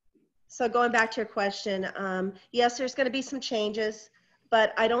 So going back to your question, yes, there's going to be some changes,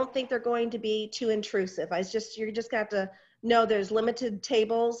 but I don't think they're going to be too intrusive. You're just going to have to know there's limited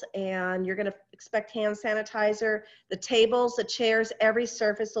tables, and you're going to expect hand sanitizer. The tables, the chairs, every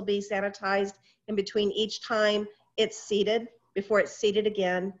surface will be sanitized in between each time it's seated, before it's seated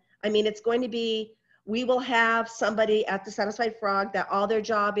again. I mean, it's going to be, we will have somebody at the Satisfied Frog that all their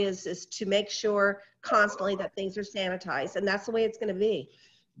job is to make sure constantly that things are sanitized, and that's the way it's going to be.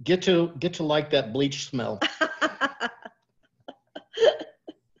 Get to like that bleach smell.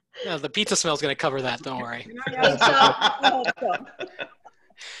 No, the pizza smell is going to cover that. Don't worry. Can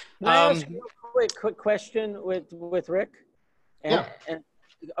I ask you a quick question with Rick? Yeah.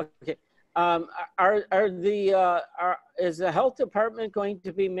 Okay. Is the health department going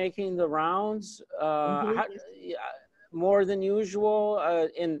to be making the rounds more than usual?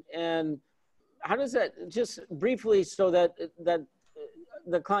 And how does that, just briefly, so that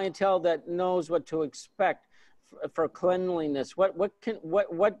the clientele that knows what to expect for cleanliness, what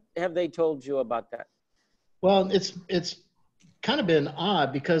have they told you about that? Well, it's kind of been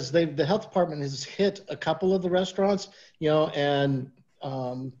odd because the health department has hit a couple of the restaurants, you know, and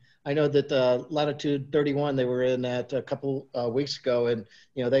I know that Latitude 31, they were in that a couple weeks ago, and,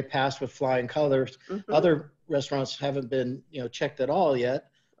 you know, they passed with flying colors. Other restaurants haven't been, you know, checked at all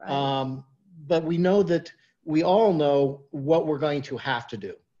yet. Right. But we know that we all know what we're going to have to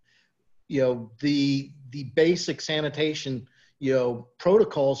do. You know, the basic sanitation, you know,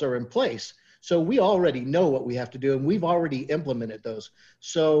 protocols are in place. So we already know what we have to do, and we've already implemented those.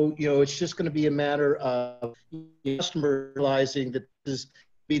 So, you know, it's just going to be a matter of customers realizing that this is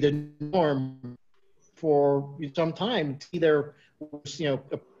be the norm for some time. Either, you know,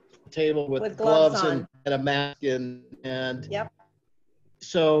 a table with gloves and a mask and yep.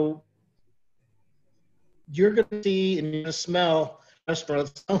 So you're going to see and you're going to smell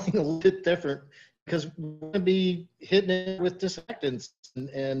restaurants something a little bit different, because we're going to be hitting it with disinfectants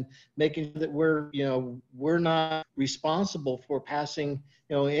and making sure that we're not responsible for passing,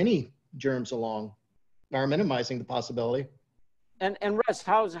 you know, any germs along, or minimizing the possibility. And Russ,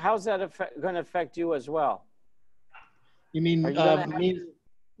 how's that going to affect you as well? You mean no,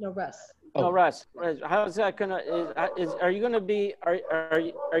 Russ? Oh. No, Russ. How's that going to? Are you going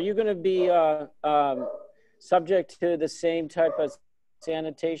to be subject to the same type of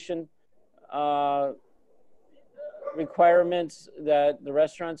sanitation requirements that the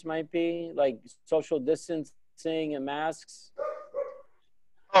restaurants might be, like social distancing and masks?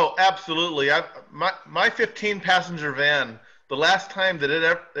 Oh, absolutely. My 15 passenger van, the last time that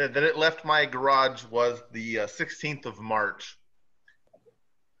it left my garage was the 16th of March.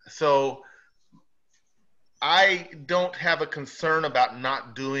 So I don't have a concern about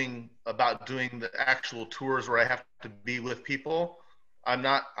not doing the actual tours where I have to be with people. I'm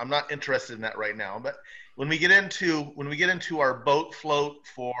not interested in that right now. But when we get into our boat float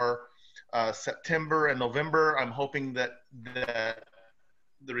for September and November, I'm hoping that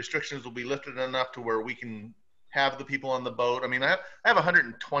the restrictions will be lifted enough to where we can have the people on the boat. I mean, I have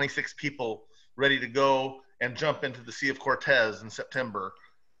 126 people ready to go and jump into the Sea of Cortez in September,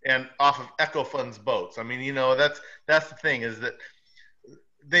 and off of Echo Fund's boats. I mean, that's the thing, is that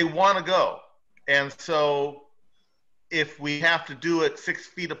they want to go, and so if we have to do it 6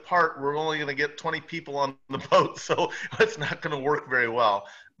 feet apart, we're only going to get 20 people on the boat, so it's not going to work very well.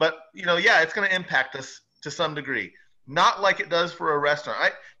 But yeah, it's going to impact us to some degree. Not like it does for a restaurant.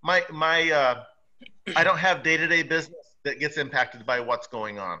 I don't have day-to-day business that gets impacted by what's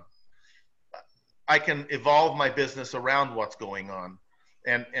going on. I can evolve my business around what's going on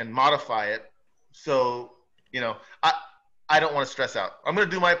and modify it. So, I don't want to stress out. I'm going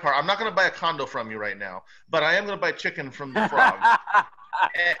to do my part. I'm not going to buy a condo from you right now, but I am going to buy chicken from the Frog.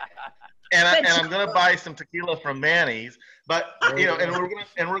 and I'm going to buy some tequila from Manny's, but and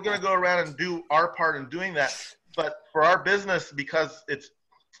we're going to go around and do our part in doing that. But for our business, because it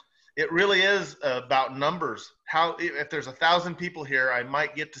really is about numbers. If there's 1,000 people here, I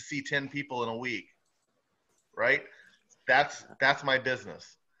might get to see 10 people in a week, right? That's my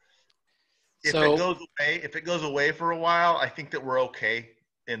business. If it goes away for a while, I think that we're okay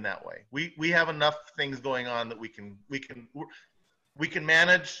in that way. We have enough things going on that we can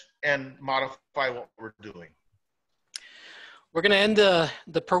manage and modify what we're doing. We're going to end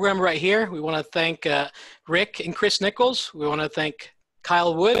the program right here. We want to thank Rick and Kris Nichols. We want to thank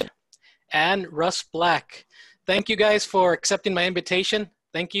Kyle Wood and Russ Black. Thank you guys for accepting my invitation.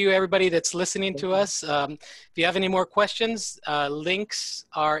 Thank you, everybody that's listening to us. If you have any more questions, links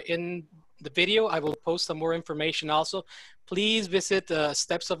are in the video. I will post some more information also. Please visit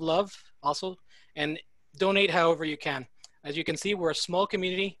Steps of Love also and donate however you can. As you can see, we're a small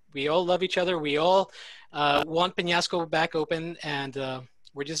community. We all love each other. We all want Peñasco back open, and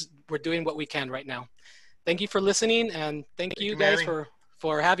we're doing what we can right now. Thank you for listening, and thank you guys for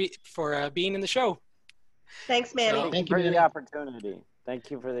being in the show. Thanks, Manny. So, thank you for the opportunity.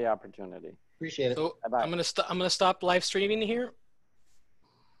 Thank you for the opportunity. Appreciate it. So Bye-bye. I'm gonna stop live streaming here.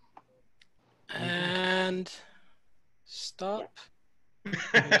 And stop.